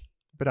rich,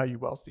 but are you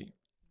wealthy?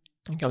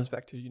 It comes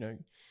back to,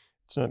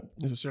 it's not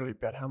necessarily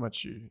about how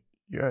much you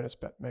earn, it's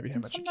about maybe how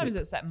much you keep. Sometimes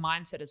it's that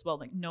mindset as well,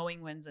 like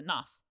knowing when's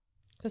enough.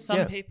 For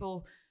some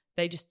people,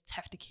 they just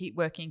have to keep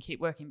working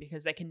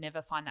because they can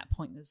never find that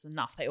point that's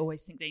enough. They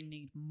always think they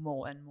need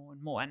more and more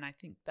and more. And I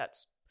think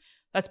that's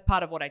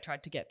part of what I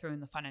tried to get through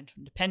in the financial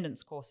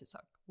independence course. It's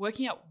like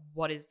working out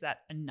what is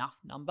that enough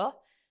number,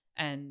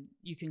 and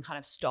you can kind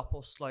of stop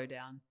or slow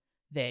down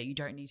there. You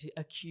don't need to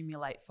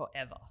accumulate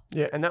forever.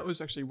 Yeah, and that was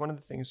actually one of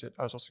the things that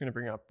I was also going to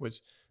bring up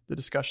was the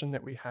discussion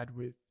that we had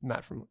with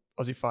Matt from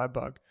Aussie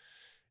Firebug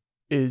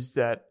is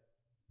that,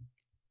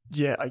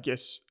 I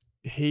guess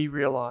he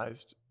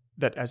realized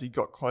that as he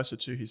got closer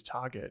to his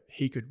target,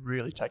 he could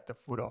really take the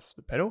foot off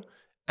the pedal.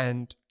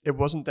 And it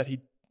wasn't that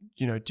he,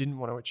 didn't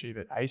want to achieve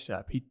it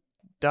ASAP. He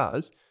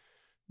does,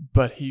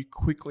 but he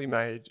quickly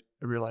made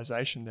a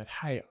realization that,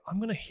 hey, I'm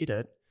going to hit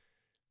it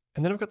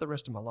and then I've got the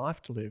rest of my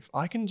life to live.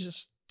 I can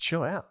just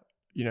chill out,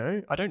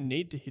 I don't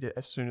need to hit it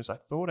as soon as I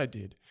thought I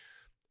did.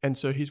 And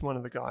so he's one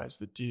of the guys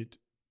that did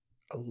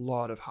a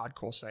lot of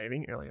hardcore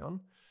saving early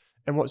on.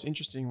 And what's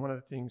interesting, one of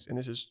the things, and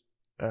this is,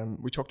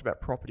 we talked about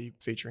property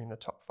featuring in the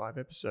top 5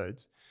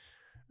 episodes.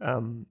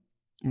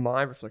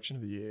 My reflection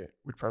of the year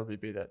would probably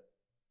be that,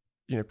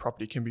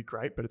 property can be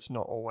great, but it's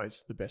not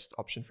always the best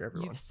option for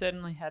everyone. You've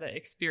certainly had an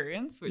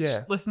experience, which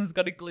listeners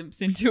got a glimpse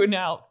into, and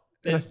now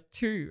there's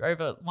 2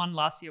 over, one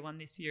last year, one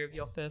this year, of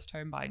your first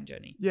home buying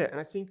journey. Yeah, and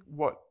I think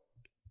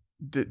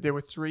there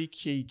were 3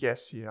 key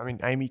guests here. I mean,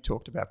 Amy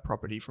talked about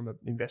property from an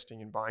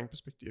investing and buying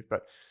perspective,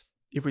 but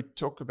if we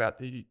talk about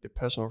the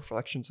personal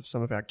reflections of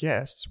some of our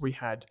guests, we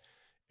had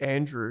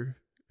Andrew,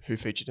 who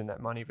featured in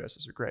that Money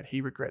versus Regret.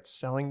 He regrets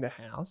selling the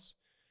house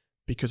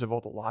because of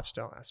all the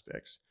lifestyle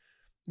aspects.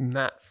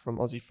 Matt from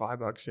Aussie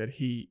Firebug said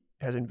he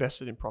has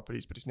invested in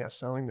properties, but is now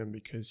selling them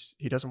because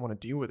he doesn't want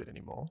to deal with it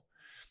anymore.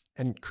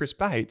 And Chris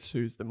Bates,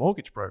 who's the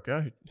mortgage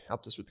broker who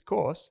helped us with the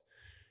course,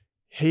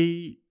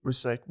 he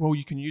was like, well,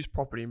 you can use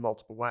property in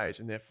multiple ways,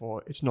 and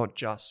therefore it's not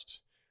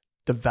just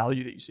the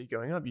value that you see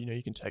going up.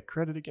 You can take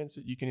credit against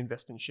it. You can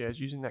invest in shares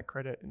using that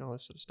credit and all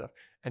this sort of stuff,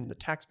 and the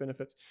tax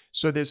benefits.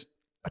 So there's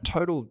a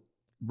total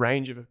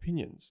range of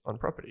opinions on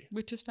property.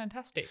 Which is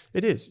fantastic.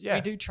 It is, yeah.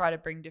 We do try to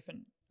bring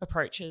different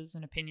approaches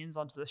and opinions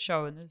onto the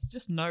show, and there's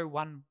just no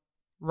one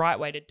right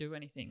way to do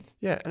anything.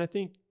 Yeah, and I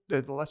think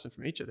the lesson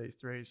from each of these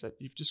 3 is that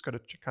you've just got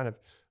to kind of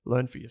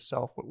learn for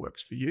yourself what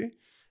works for you.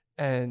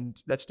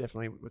 And that's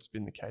definitely what's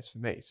been the case for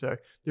me. So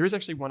there is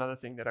actually one other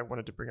thing that I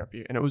wanted to bring up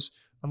here, and it was,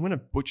 I'm going to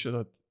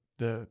butcher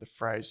the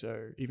phrase,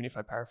 so even if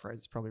I paraphrase,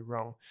 it's probably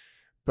wrong.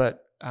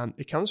 But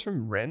it comes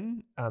from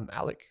Ren,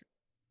 Alec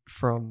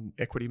from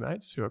Equity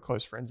Mates, who are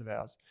close friends of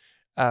ours.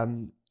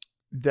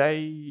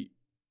 They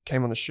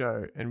came on the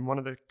show, and one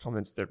of the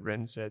comments that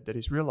Ren said that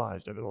he's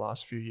realized over the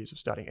last few years of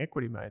starting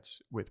Equity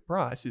Mates with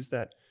Bryce is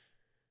that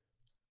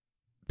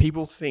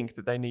people think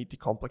that they need to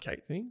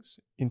complicate things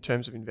in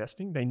terms of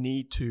investing. They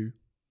need to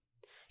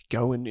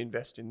go and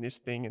invest in this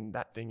thing and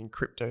that thing in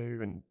crypto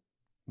and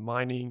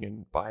mining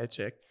and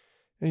biotech.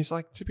 And he's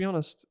like, to be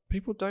honest,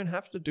 people don't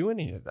have to do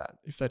any of that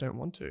if they don't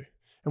want to.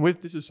 And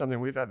this is something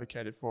we've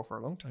advocated for a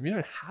long time. You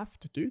don't have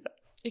to do that.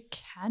 It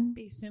can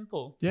be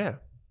simple. Yeah.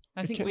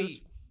 I think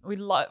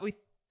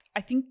I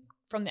think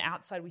from the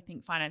outside, we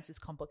think finance is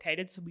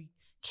complicated. So we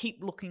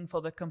keep looking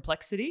for the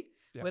complexity.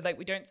 Yeah. Where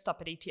we don't stop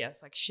at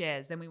ETFs like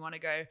shares. Then we want to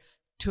go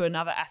to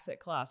another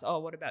asset class. Oh,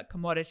 what about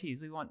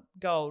commodities? We want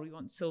gold, we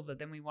want silver.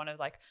 Then we want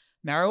to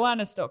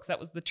marijuana stocks. That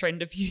was the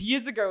trend a few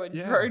years ago in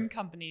drone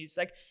companies.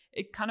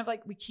 It kind of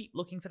we keep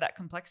looking for that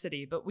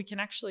complexity, but we can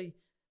actually,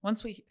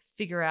 once we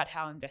figure out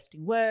how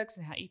investing works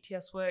and how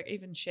ETFs work,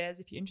 even shares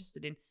if you're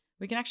interested in,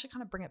 we can actually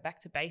kind of bring it back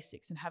to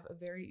basics and have a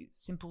very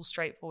simple,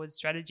 straightforward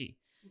strategy.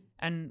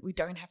 And we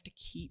don't have to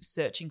keep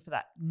searching for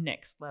that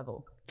next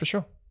level. For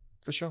sure.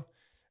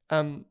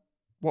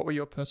 What were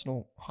your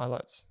personal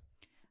highlights?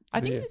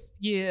 I think this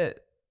year,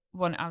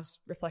 when I was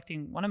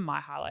reflecting, one of my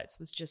highlights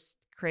was just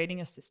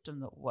creating a system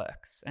that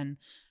works. And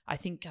I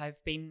think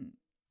I've been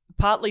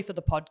partly for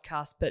the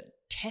podcast, but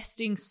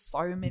testing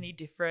so many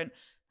different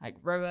like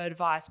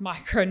robo-advice,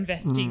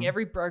 micro-investing,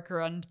 every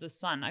broker under the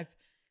sun. I've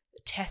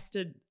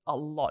tested a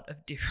lot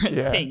of different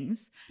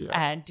things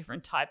and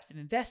different types of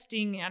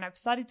investing, and I've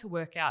started to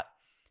work out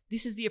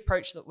this is the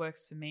approach that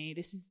works for me.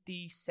 This is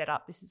the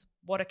setup. This is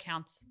what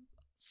accounts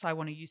I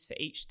want to use for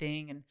each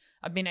thing, and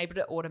I've been able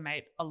to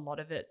automate a lot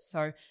of it.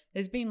 So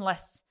there's been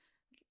less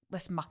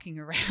mucking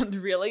around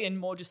really, and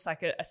more just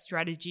like a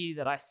strategy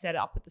that I set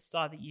up at the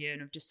start of the year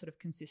and have just sort of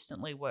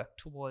consistently worked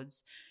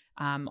towards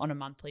on a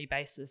monthly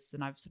basis.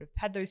 And I've sort of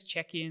had those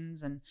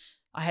check-ins, and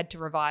I had to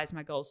revise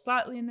my goals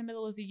slightly in the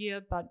middle of the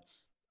year, but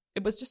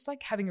it was just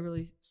like having a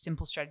really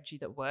simple strategy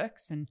that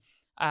works. And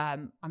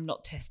I'm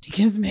not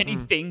testing as many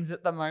things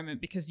at the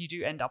moment because you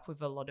do end up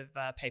with a lot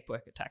of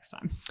paperwork at tax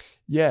time.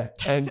 Yeah,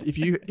 and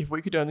if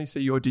we could only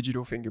see your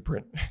digital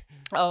fingerprint.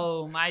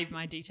 Oh,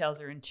 my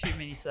details are in too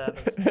many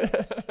servers.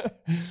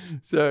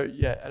 So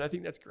yeah, and I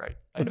think that's great.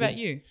 What about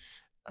you?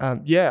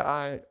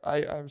 I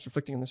was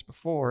reflecting on this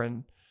before,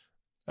 and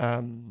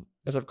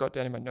as I've got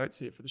down in my notes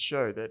here for the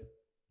show, that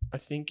I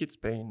think it's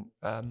been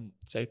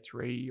say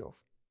 3 or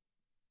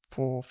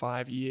 4 or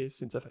 5 years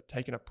since I've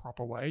taken a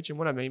proper wage. And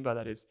what I mean by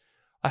that is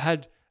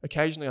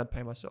occasionally I'd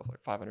pay myself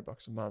like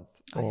 $500 a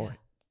month.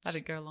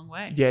 That'd go a long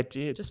way. Yeah, it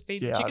did. Just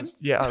feed chickens?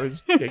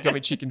 chickens? Got me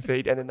chicken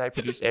feed, and then they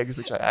produced eggs,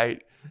 which I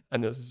ate,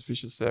 and it was this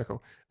vicious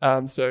circle.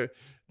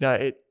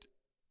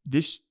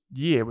 This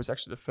year was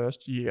actually the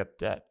first year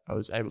that I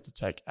was able to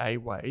take a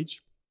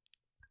wage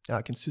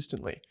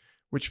consistently,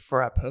 which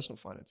for our personal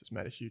finances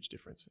made a huge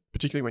difference,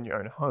 particularly when you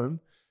own a home.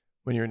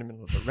 When you're in the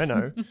middle of a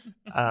reno,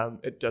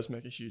 it does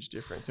make a huge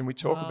difference. And we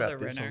talk about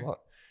this a lot,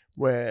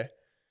 where,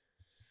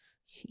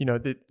 you know,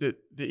 the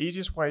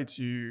easiest way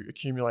to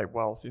accumulate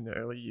wealth in the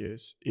early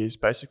years is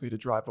basically to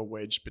drive a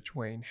wedge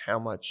between how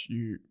much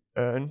you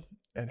earn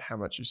and how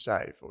much you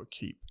save or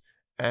keep.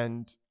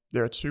 And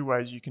there are 2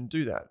 ways you can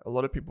do that. A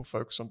lot of people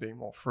focus on being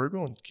more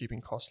frugal and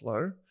keeping costs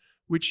low,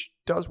 which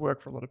does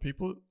work for a lot of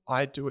people.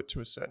 I do it to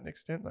a certain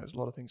extent. There's a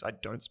lot of things I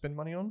don't spend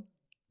money on,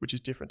 which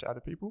is different to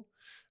other people.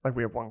 Like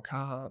we have 1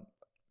 car,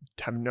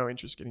 have no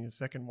interest getting a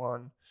second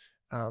one.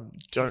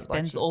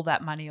 Spends all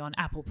that money on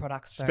Apple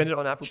products. Spend it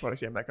on Apple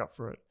products, make up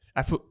for it.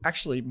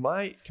 Actually,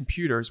 my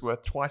computer is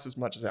worth twice as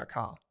much as our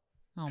car.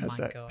 Oh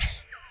my God.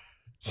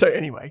 So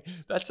anyway,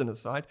 that's an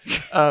aside.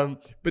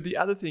 But the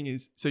other thing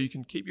is, so you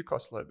can keep your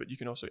costs low, but you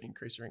can also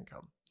increase your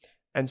income.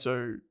 And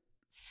so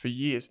for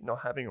years,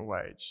 not having a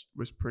wage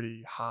was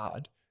pretty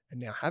hard. And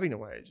now having a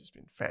wage has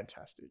been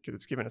fantastic because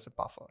it's given us a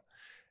buffer.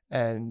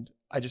 And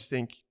I just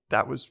think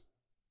that was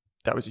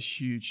a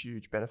huge,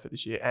 huge benefit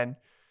this year. And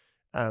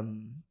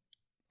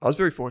I was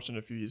very fortunate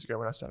a few years ago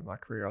when I started my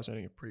career. I was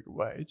earning a pretty good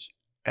wage,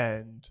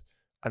 and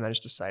I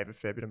managed to save a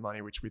fair bit of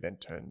money, which we then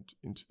turned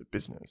into the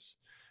business.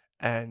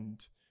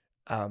 And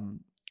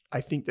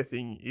I think the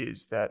thing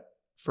is that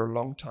for a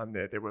long time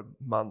there were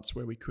months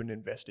where we couldn't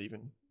invest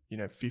even,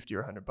 $50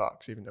 or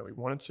 $100, even though we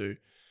wanted to.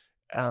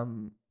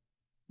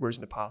 Whereas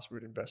in the past we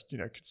would invest,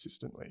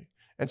 consistently.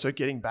 And so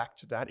getting back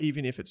to that,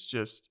 even if it's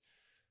just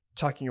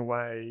tucking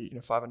away,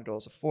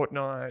 $500 a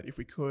fortnight, if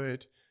we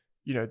could,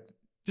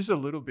 just a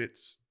little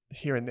bits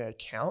here and there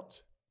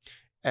count.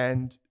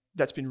 And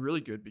that's been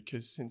really good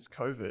because since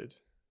COVID,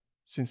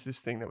 since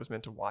this thing that was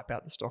meant to wipe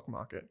out the stock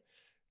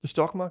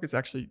market's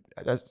actually,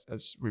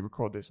 as we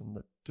record this on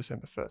the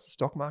December 1st, the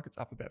stock market's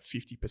up about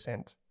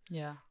 50%.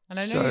 Yeah. And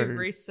I know you've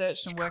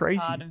researched and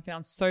worked hard and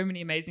found so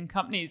many amazing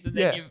companies, and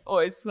then you've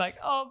always like,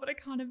 oh, but I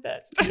can't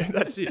invest. Yeah,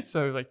 that's it.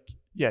 So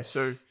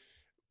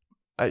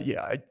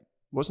I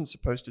wasn't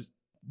supposed to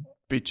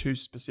be too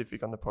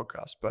specific on the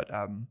podcast, but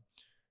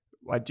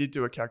I did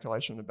do a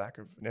calculation on the back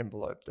of an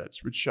envelope that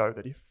would show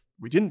that if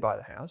we didn't buy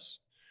the house,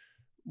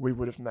 we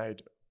would have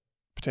made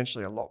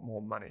potentially a lot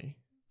more money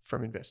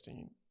from investing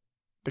in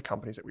the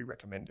companies that we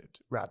recommended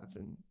rather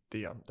than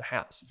the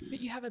house. But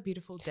you have a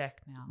beautiful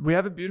deck now. We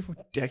have a beautiful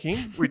decking,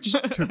 which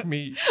took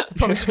me...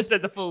 Probably should have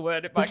said the full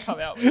word. It might come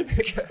out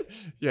with.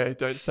 Yeah,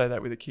 don't say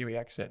that with a Kiwi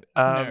accent.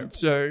 No.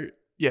 So,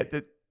 yeah,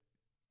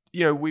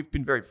 we've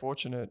been very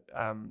fortunate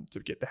to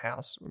get the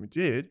house when we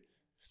did.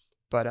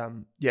 But,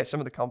 some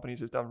of the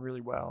companies have done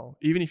really well.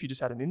 Even if you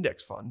just had an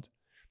index fund,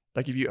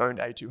 like if you owned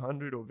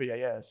A200 or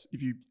VAS,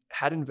 if you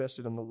had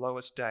invested on the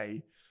lowest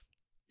day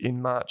in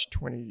March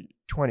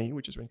 2020,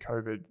 which is when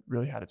COVID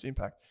really had its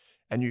impact,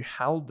 and you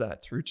held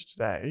that through to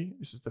today,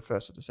 this is the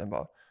 1st of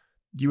December,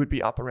 you would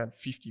be up around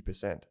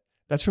 50%.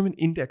 That's from an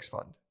index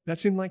fund.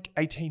 That's in like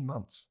 18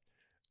 months.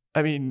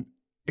 I mean,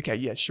 okay,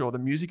 yeah, sure, the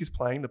music is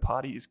playing, the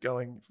party is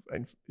going,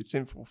 and it's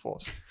in full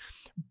force.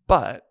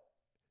 But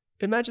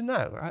imagine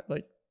that, right?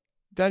 Like,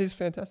 that is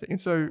fantastic. And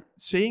so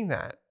seeing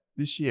that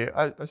this year,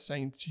 I was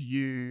saying to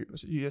you,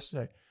 was it you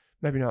yesterday?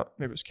 Maybe not,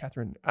 maybe it was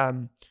Catherine.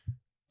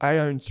 I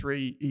own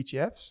 3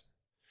 ETFs,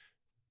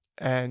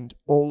 and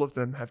all of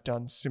them have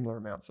done similar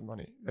amounts of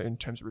money in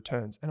terms of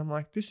returns. And I'm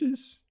like,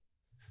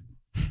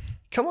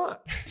 come on.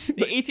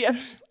 The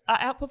ETFs are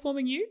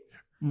outperforming you?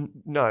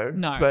 No.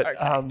 But,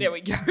 okay, there we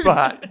go.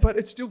 but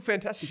it's still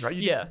fantastic, right?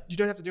 You Yeah. You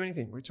don't have to do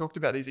anything. We talked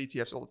about these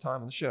ETFs all the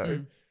time on the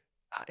show.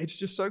 it's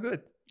just so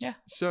good. Yeah.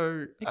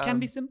 So It can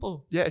be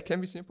simple. Yeah, it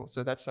can be simple.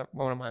 So that's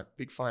one of my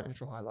big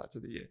financial highlights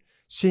of the year.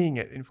 Seeing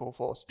it in full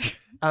force.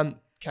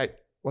 Kate,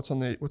 what's on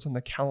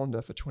the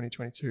calendar for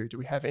 2022? Do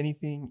we have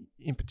anything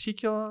in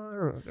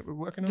particular that we're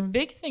working The on?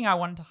 big thing I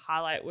wanted to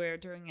highlight, we're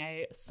doing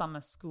a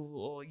summer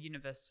school or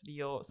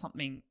university or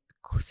something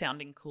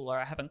sounding cooler.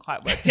 I haven't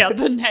quite worked out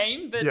the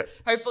name, but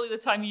hopefully the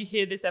time you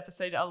hear this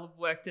episode, I'll have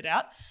worked it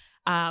out.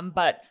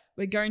 But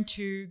we're going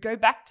to go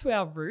back to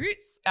our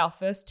roots, our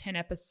first 10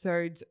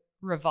 episodes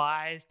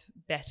revised,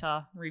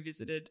 better,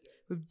 revisited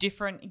with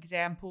different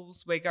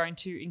examples. We're going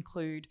to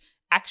include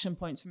action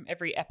points from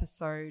every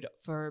episode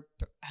for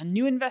our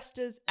new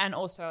investors and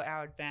also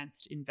our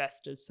advanced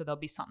investors. So there'll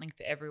be something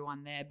for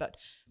everyone there. But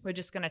we're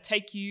just going to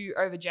take you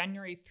over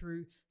January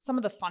through some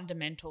of the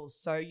fundamentals.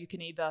 So you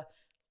can either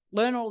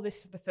learn all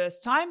this for the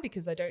first time,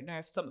 because I don't know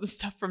if some of the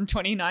stuff from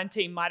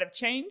 2019 might have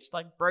changed.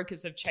 Like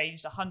brokers have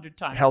changed 100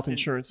 times. Health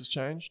insurance has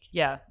changed.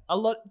 Yeah, a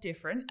lot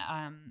different.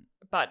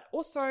 But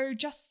also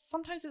just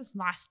sometimes it's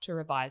nice to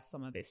revise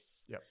some of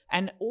this. Yep.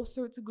 And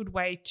also it's a good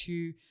way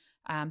to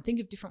think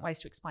of different ways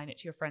to explain it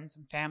to your friends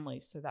and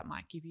families. So that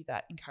might give you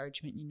that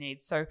encouragement you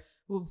need. So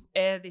we'll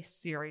air this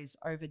series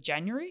over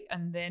January.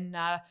 And then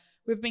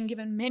we've been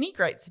given many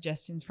great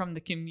suggestions from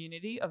the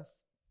community of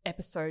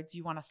episodes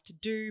you want us to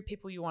do,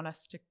 people you want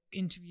us to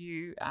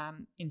interview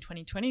in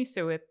 2020.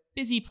 So we're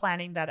busy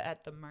planning that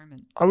at the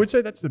moment. I would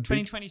say that's the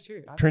big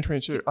 2022.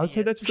 2022. I would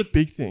say that's the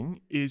big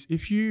thing is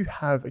if you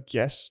have a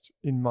guest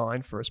in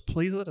mind for us,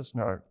 please let us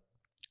know.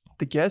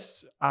 The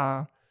guests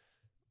are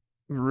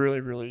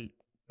really, really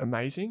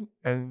amazing.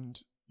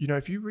 And, you know,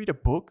 if you read a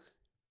book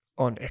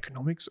on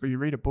economics or you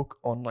read a book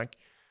on like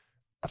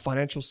a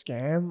financial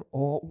scam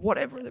or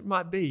whatever it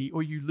might be,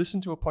 or you listen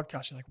to a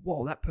podcast, you're like,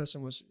 whoa, that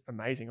person was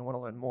amazing. I want to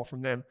learn more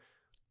from them.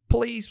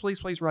 Please, please,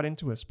 please write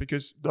into us,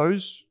 because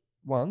those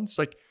ones,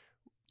 like,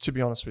 to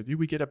be honest with you,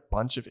 we get a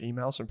bunch of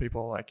emails from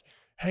people like,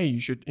 hey,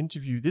 you should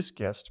interview this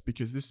guest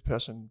because this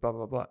person, blah,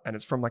 blah, blah. And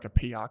it's from like a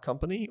PR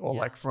company or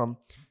like from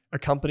a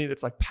company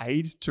that's like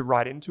paid to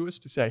write into us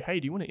to say,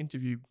 hey, do you want to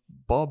interview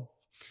Bob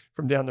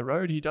from down the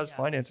road? He does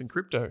finance and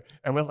crypto.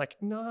 And we're like,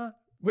 nah,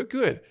 we're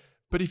good.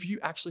 But if you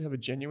actually have a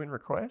genuine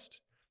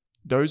request,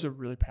 those are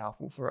really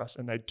powerful for us,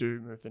 and they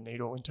do move the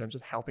needle in terms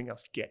of helping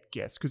us get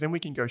guests. Because then we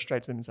can go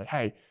straight to them and say,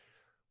 hey,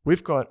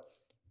 we've got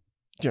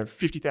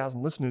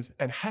 50,000 listeners,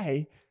 and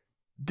hey,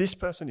 this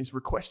person is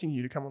requesting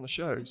you to come on the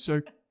show.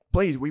 So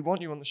please, we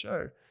want you on the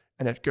show.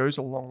 And it goes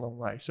a long, long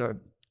way. So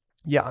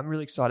yeah, I'm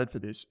really excited for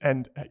this.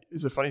 And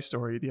it's a funny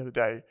story. The other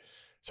day,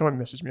 someone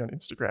messaged me on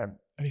Instagram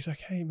and he's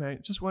like, hey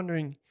mate, just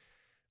wondering,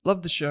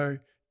 love the show.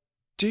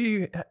 Do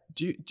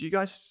you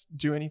guys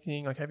do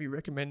anything? Like, have you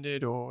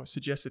recommended or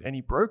suggested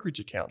any brokerage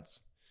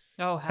accounts?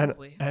 Oh, have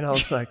we? And I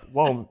was like,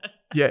 well,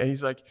 yeah. And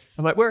he's like,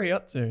 I'm like, where are you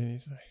up to? And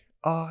he's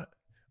like,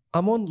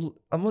 I'm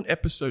on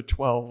episode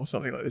 12 or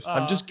something like this.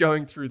 I'm just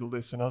going through the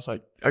list. And I was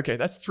like, okay,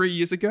 that's 3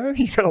 years ago.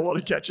 You got a lot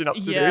of catching up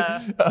to do.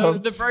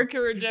 The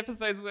brokerage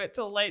episodes weren't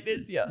till late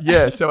this year.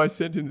 Yeah. So I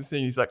sent him the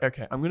thing. He's like,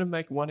 okay, I'm going to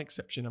make one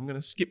exception. I'm going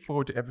to skip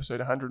forward to episode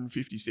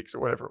 156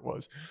 or whatever it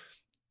was,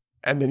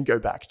 and then go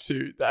back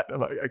to that.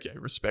 I'm like, okay,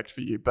 respect for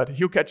you. But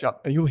he'll catch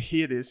up and you'll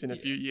hear this in a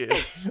few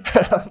years.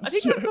 I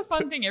think that's the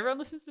fun thing. Everyone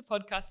listens to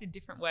podcasts in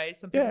different ways.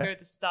 Some people go at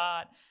the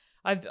start.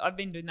 I've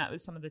been doing that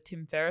with some of the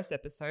Tim Ferriss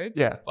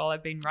episodes while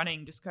I've been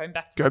running, just going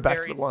back to the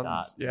very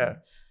start. Yeah.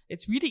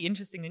 It's really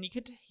interesting. And you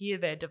get to hear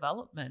their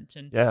development.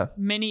 And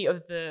many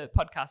of the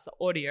podcasts, the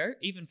audio,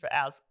 even for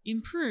ours,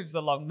 improves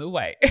along the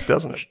way.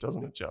 Doesn't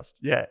it just?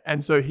 Yeah.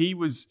 And so he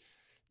was...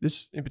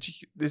 This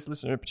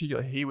listener in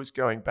particular, he was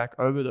going back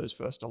over those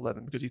first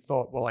 11 because he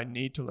thought, well, I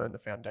need to learn the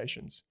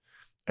foundations.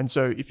 And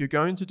so if you're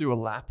going to do a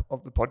lap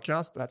of the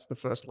podcast, that's the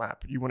first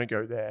lap. You want to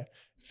go there,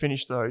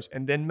 finish those,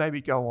 and then maybe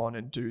go on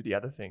and do the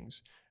other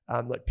things,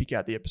 like pick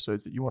out the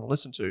episodes that you want to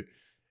listen to.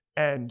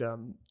 And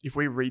if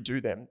we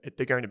redo them,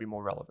 they're going to be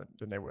more relevant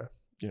than they were,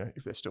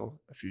 if they're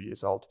still a few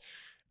years old.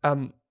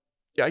 I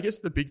guess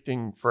the big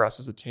thing for us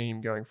as a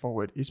team going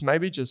forward is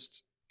maybe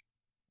just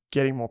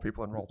getting more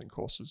people enrolled in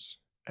courses.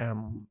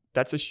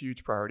 That's a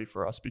huge priority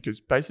for us, because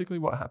basically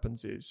what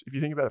happens is, if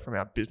you think about it from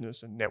our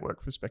business and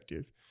network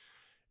perspective,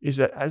 is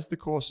that as the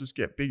courses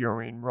get bigger and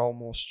we enroll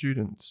more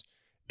students,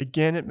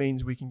 again, it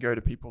means we can go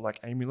to people like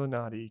Amy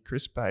Lunardi,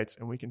 Chris Bates,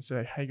 and we can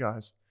say, hey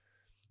guys,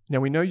 now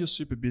we know you're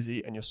super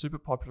busy and you're super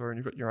popular and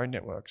you've got your own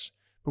networks,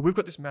 but we've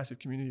got this massive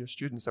community of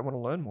students that want to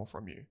learn more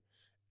from you.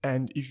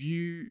 And if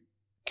you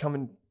come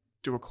and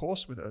do a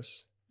course with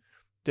us,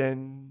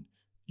 then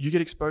you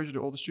get exposure to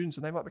all the students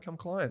and they might become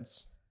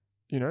clients.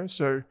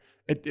 So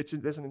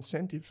there's an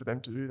incentive for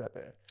them to do that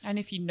there. And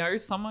if you know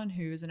someone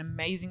who is an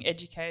amazing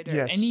educator,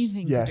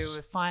 anything to do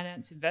with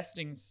finance,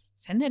 investing,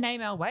 send their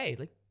name our way.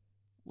 Like,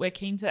 we're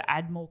keen to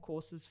add more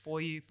courses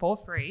for you for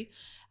free.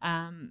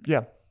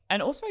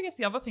 And also, I guess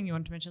the other thing you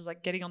want to mention is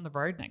like getting on the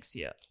road next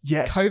year.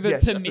 Yes.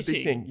 COVID permitting. That's a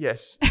big thing.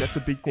 Yes, that's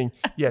a big thing.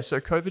 Yeah, so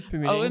COVID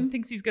permitting. Owen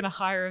thinks he's going to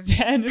hire a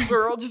van and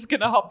we're all just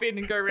going to hop in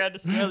and go around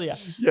Australia.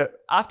 Yeah.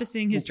 After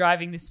seeing his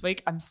driving this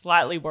week, I'm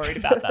slightly worried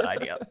about that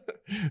idea.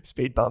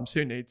 Speed bumps,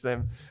 who needs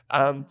them?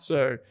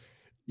 So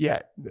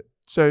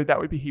that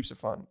would be heaps of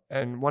fun.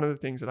 And one of the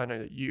things that I know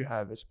that you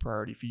have as a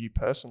priority for you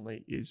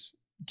personally is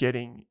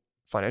getting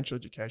financial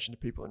education to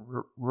people in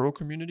rural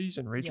communities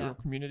and regional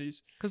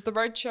communities. Because the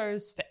road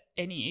shows for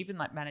even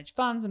like managed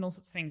funds and all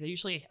sorts of things, they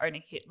usually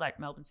only hit like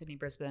Melbourne, Sydney,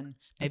 Brisbane,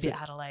 maybe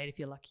Adelaide if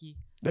you're lucky.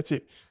 That's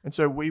it. And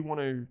so we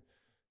want to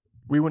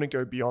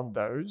go beyond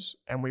those,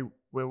 and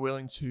we're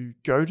willing to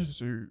go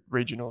to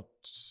regional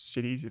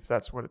cities if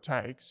that's what it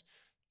takes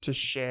to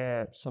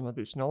share some of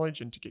this knowledge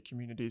and to get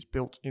communities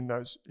built in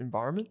those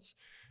environments.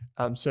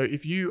 So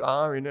if you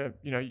are in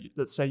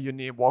let's say you're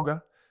near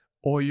Wagga,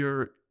 or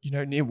you're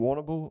near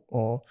Warrnambool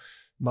or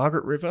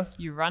Margaret River,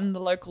 you run the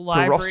local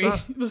library,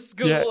 Barossa, the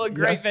school, a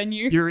great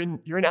venue. You're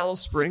in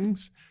Alice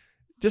Springs.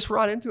 Just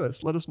write into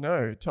us. Let us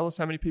know. Tell us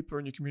how many people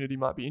in your community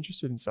might be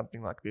interested in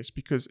something like this,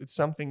 because it's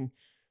something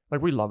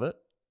like we love it.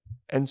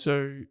 And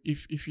so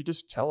if you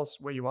just tell us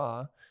where you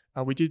are,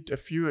 we did a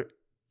few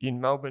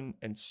in Melbourne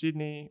and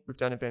Sydney. We've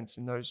done events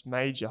in those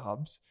major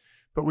hubs,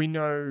 but we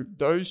know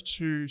those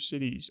two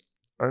cities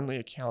only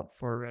account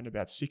for around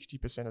about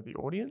 60% of the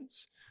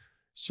audience.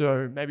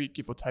 So maybe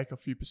give or take a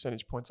few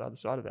percentage points either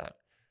side of that.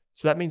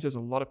 So that means there's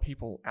a lot of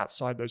people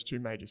outside those two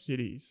major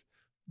cities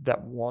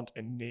that want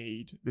and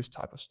need this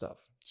type of stuff.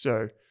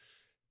 So,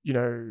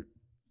 the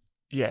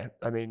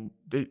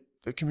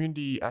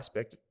community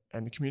aspect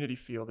and the community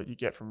feel that you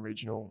get from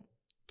regional,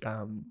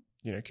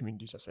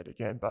 communities, I've said it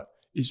again, but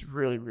is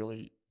really,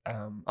 really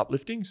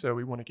uplifting. So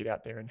we want to get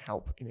out there and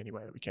help in any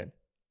way that we can.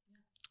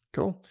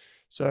 Cool.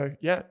 So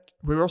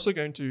we're also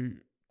going to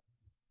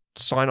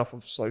sign off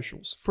of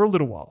socials for a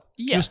little while.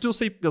 Yeah.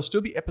 There'll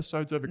still be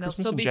episodes over Christmas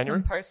in January. There'll still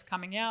be some posts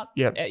coming out.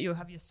 Yeah. You'll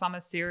have your summer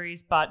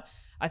series, but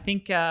I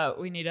think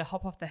we need to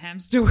hop off the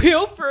hamster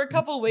wheel for a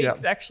couple of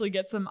weeks, actually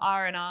get some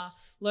R&R,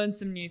 learn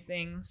some new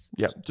things.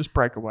 Yeah, just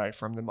break away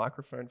from the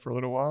microphone for a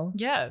little while.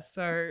 Yeah,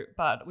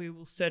 but we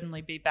will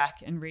certainly be back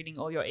and reading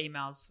all your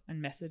emails and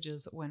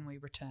messages when we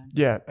return.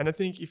 Yeah, and I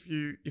think if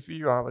you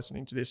are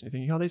listening to this and you're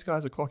thinking, these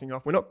guys are clocking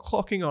off, we're not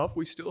clocking off.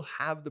 We still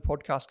have the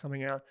podcast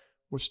coming out.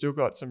 We've still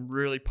got some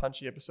really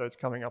punchy episodes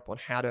coming up on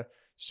how to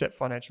set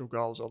financial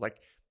goals or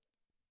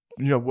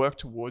work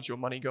towards your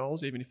money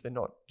goals, even if they're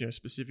not,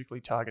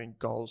 specifically targeting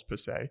goals per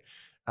se.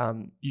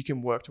 You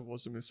can work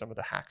towards them with some of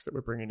the hacks that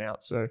we're bringing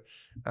out. So,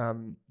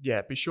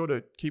 be sure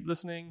to keep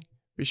listening.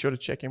 Be sure to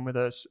check in with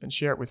us and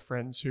share it with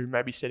friends who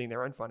may be setting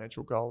their own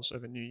financial goals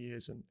over New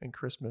Year's and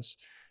Christmas.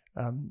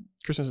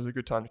 Christmas is a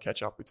good time to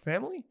catch up with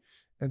family.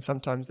 And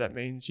sometimes that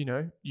means,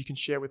 you can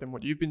share with them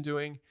what you've been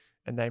doing,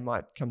 and they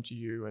might come to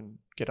you and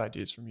get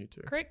ideas from you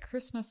too. Great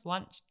Christmas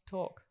lunch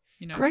talk.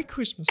 Great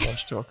Christmas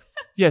lunch talk.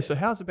 Yeah, so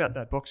how's about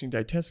that Boxing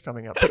Day test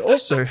coming up? But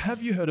also,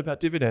 have you heard about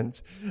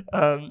dividends?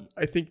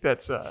 I think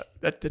that's a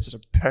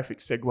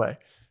perfect segue.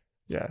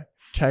 Yeah.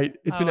 Kate,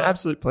 it's been an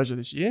absolute pleasure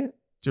this year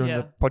doing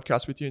the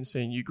podcast with you and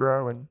seeing you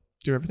grow and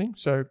do everything.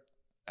 So,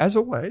 as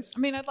always.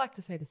 I'd like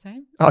to say the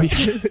same. Oh,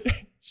 yeah.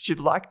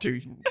 She'd like to.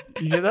 You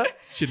hear that?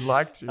 She'd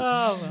like to.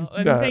 Oh, well.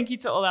 And thank you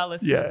to all our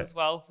listeners as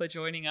well for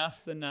joining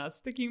us and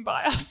sticking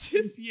by us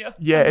this year.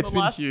 Yeah, it's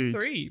been huge.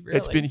 3, really.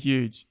 It's been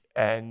huge.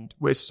 And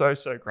we're so,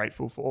 so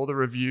grateful for all the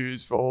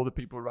reviews, for all the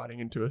people writing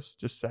into us,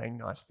 just saying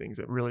nice things.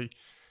 It really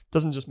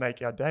doesn't just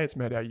make our day, it's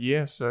made our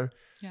year. So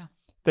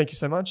thank you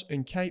so much.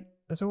 And Kate,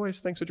 as always,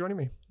 thanks for joining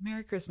me.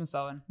 Merry Christmas,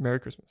 Owen. Merry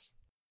Christmas.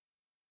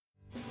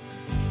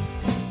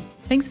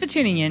 Thanks for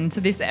tuning in to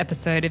this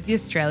episode of the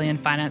Australian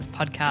Finance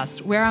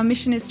Podcast, where our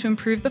mission is to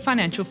improve the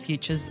financial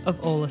futures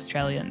of all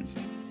Australians.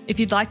 If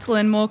you'd like to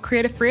learn more,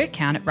 create a free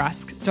account at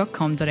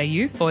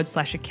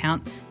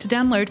rask.com.au/account to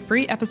download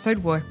free episode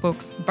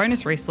workbooks,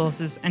 bonus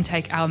resources, and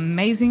take our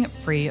amazing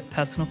free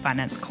personal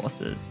finance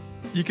courses.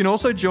 You can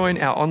also join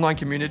our online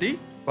community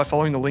by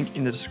following the link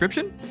in the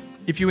description.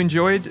 If you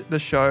enjoyed the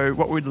show,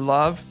 what we'd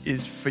love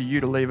is for you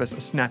to leave us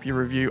a snappy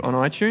review on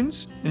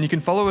iTunes. And you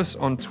can follow us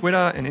on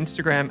Twitter and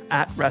Instagram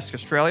at Rask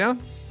Australia.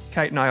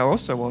 Kate and I are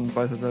also on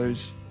both of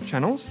those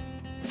channels.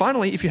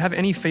 Finally, if you have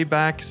any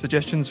feedback,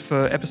 suggestions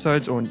for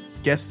episodes or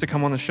guests to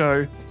come on the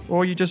show,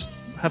 or you just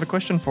have a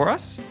question for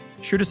us,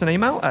 shoot us an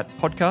email at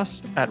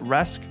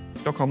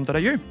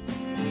podcast@rask.com.au.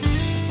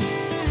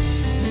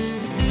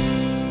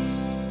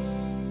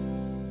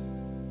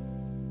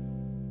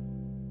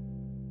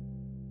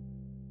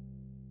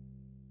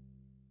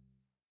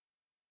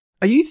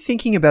 Are you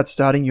thinking about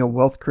starting your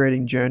wealth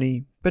creating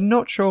journey, but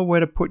not sure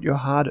where to put your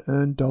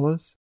hard-earned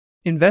dollars?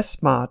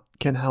 InvestSmart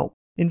can help.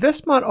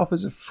 InvestSmart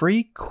offers a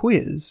free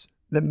quiz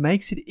that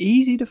makes it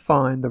easy to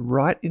find the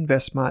right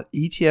InvestSmart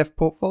ETF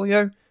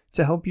portfolio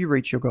to help you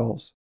reach your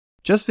goals.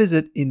 Just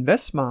visit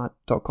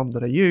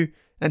investsmart.com.au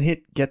and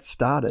hit Get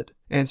Started.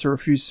 Answer a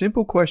few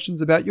simple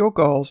questions about your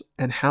goals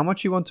and how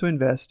much you want to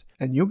invest,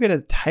 and you'll get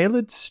a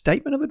tailored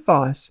statement of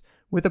advice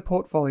with a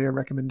portfolio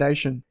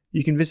recommendation.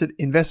 You can visit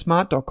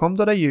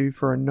investsmart.com.au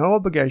for a no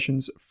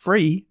obligations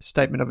free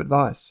statement of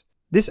advice.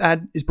 This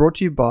ad is brought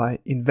to you by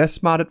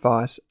InvestSmart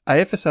Advice,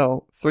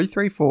 AFSL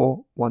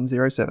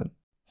 334107.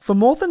 For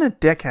more than a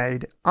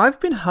decade, I've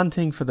been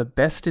hunting for the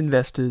best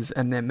investors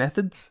and their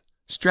methods.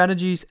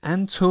 strategies,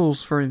 and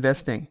tools for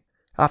investing.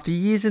 After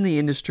years in the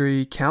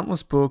industry,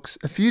 countless books,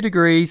 a few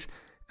degrees,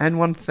 and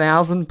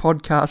 1,000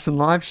 podcasts and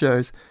live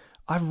shows,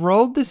 I've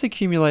rolled this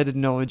accumulated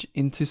knowledge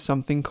into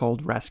something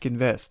called Rask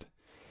Invest.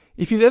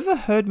 If you've ever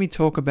heard me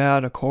talk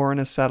about a core and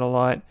a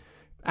satellite,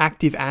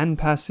 active and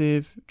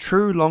passive,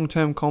 true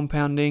long-term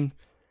compounding,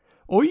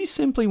 or you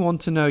simply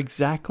want to know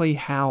exactly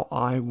how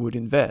I would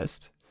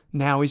invest,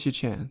 now is your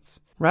chance.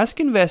 Rask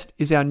Invest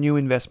is our new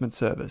investment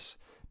service,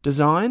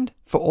 designed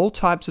for all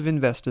types of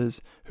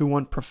investors who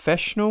want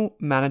professional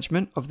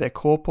management of their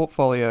core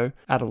portfolio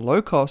at a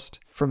low cost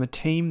from a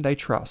team they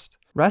trust.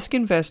 Rask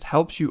Invest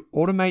helps you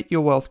automate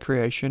your wealth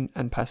creation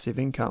and passive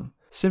income.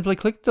 Simply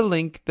click the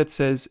link that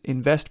says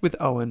Invest with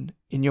Owen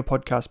in your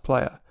podcast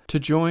player to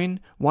join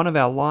one of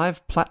our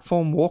live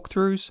platform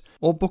walkthroughs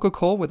or book a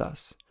call with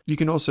us. You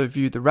can also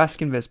view the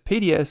Rask Invest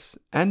PDS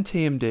and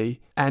TMD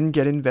and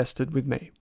get invested with me.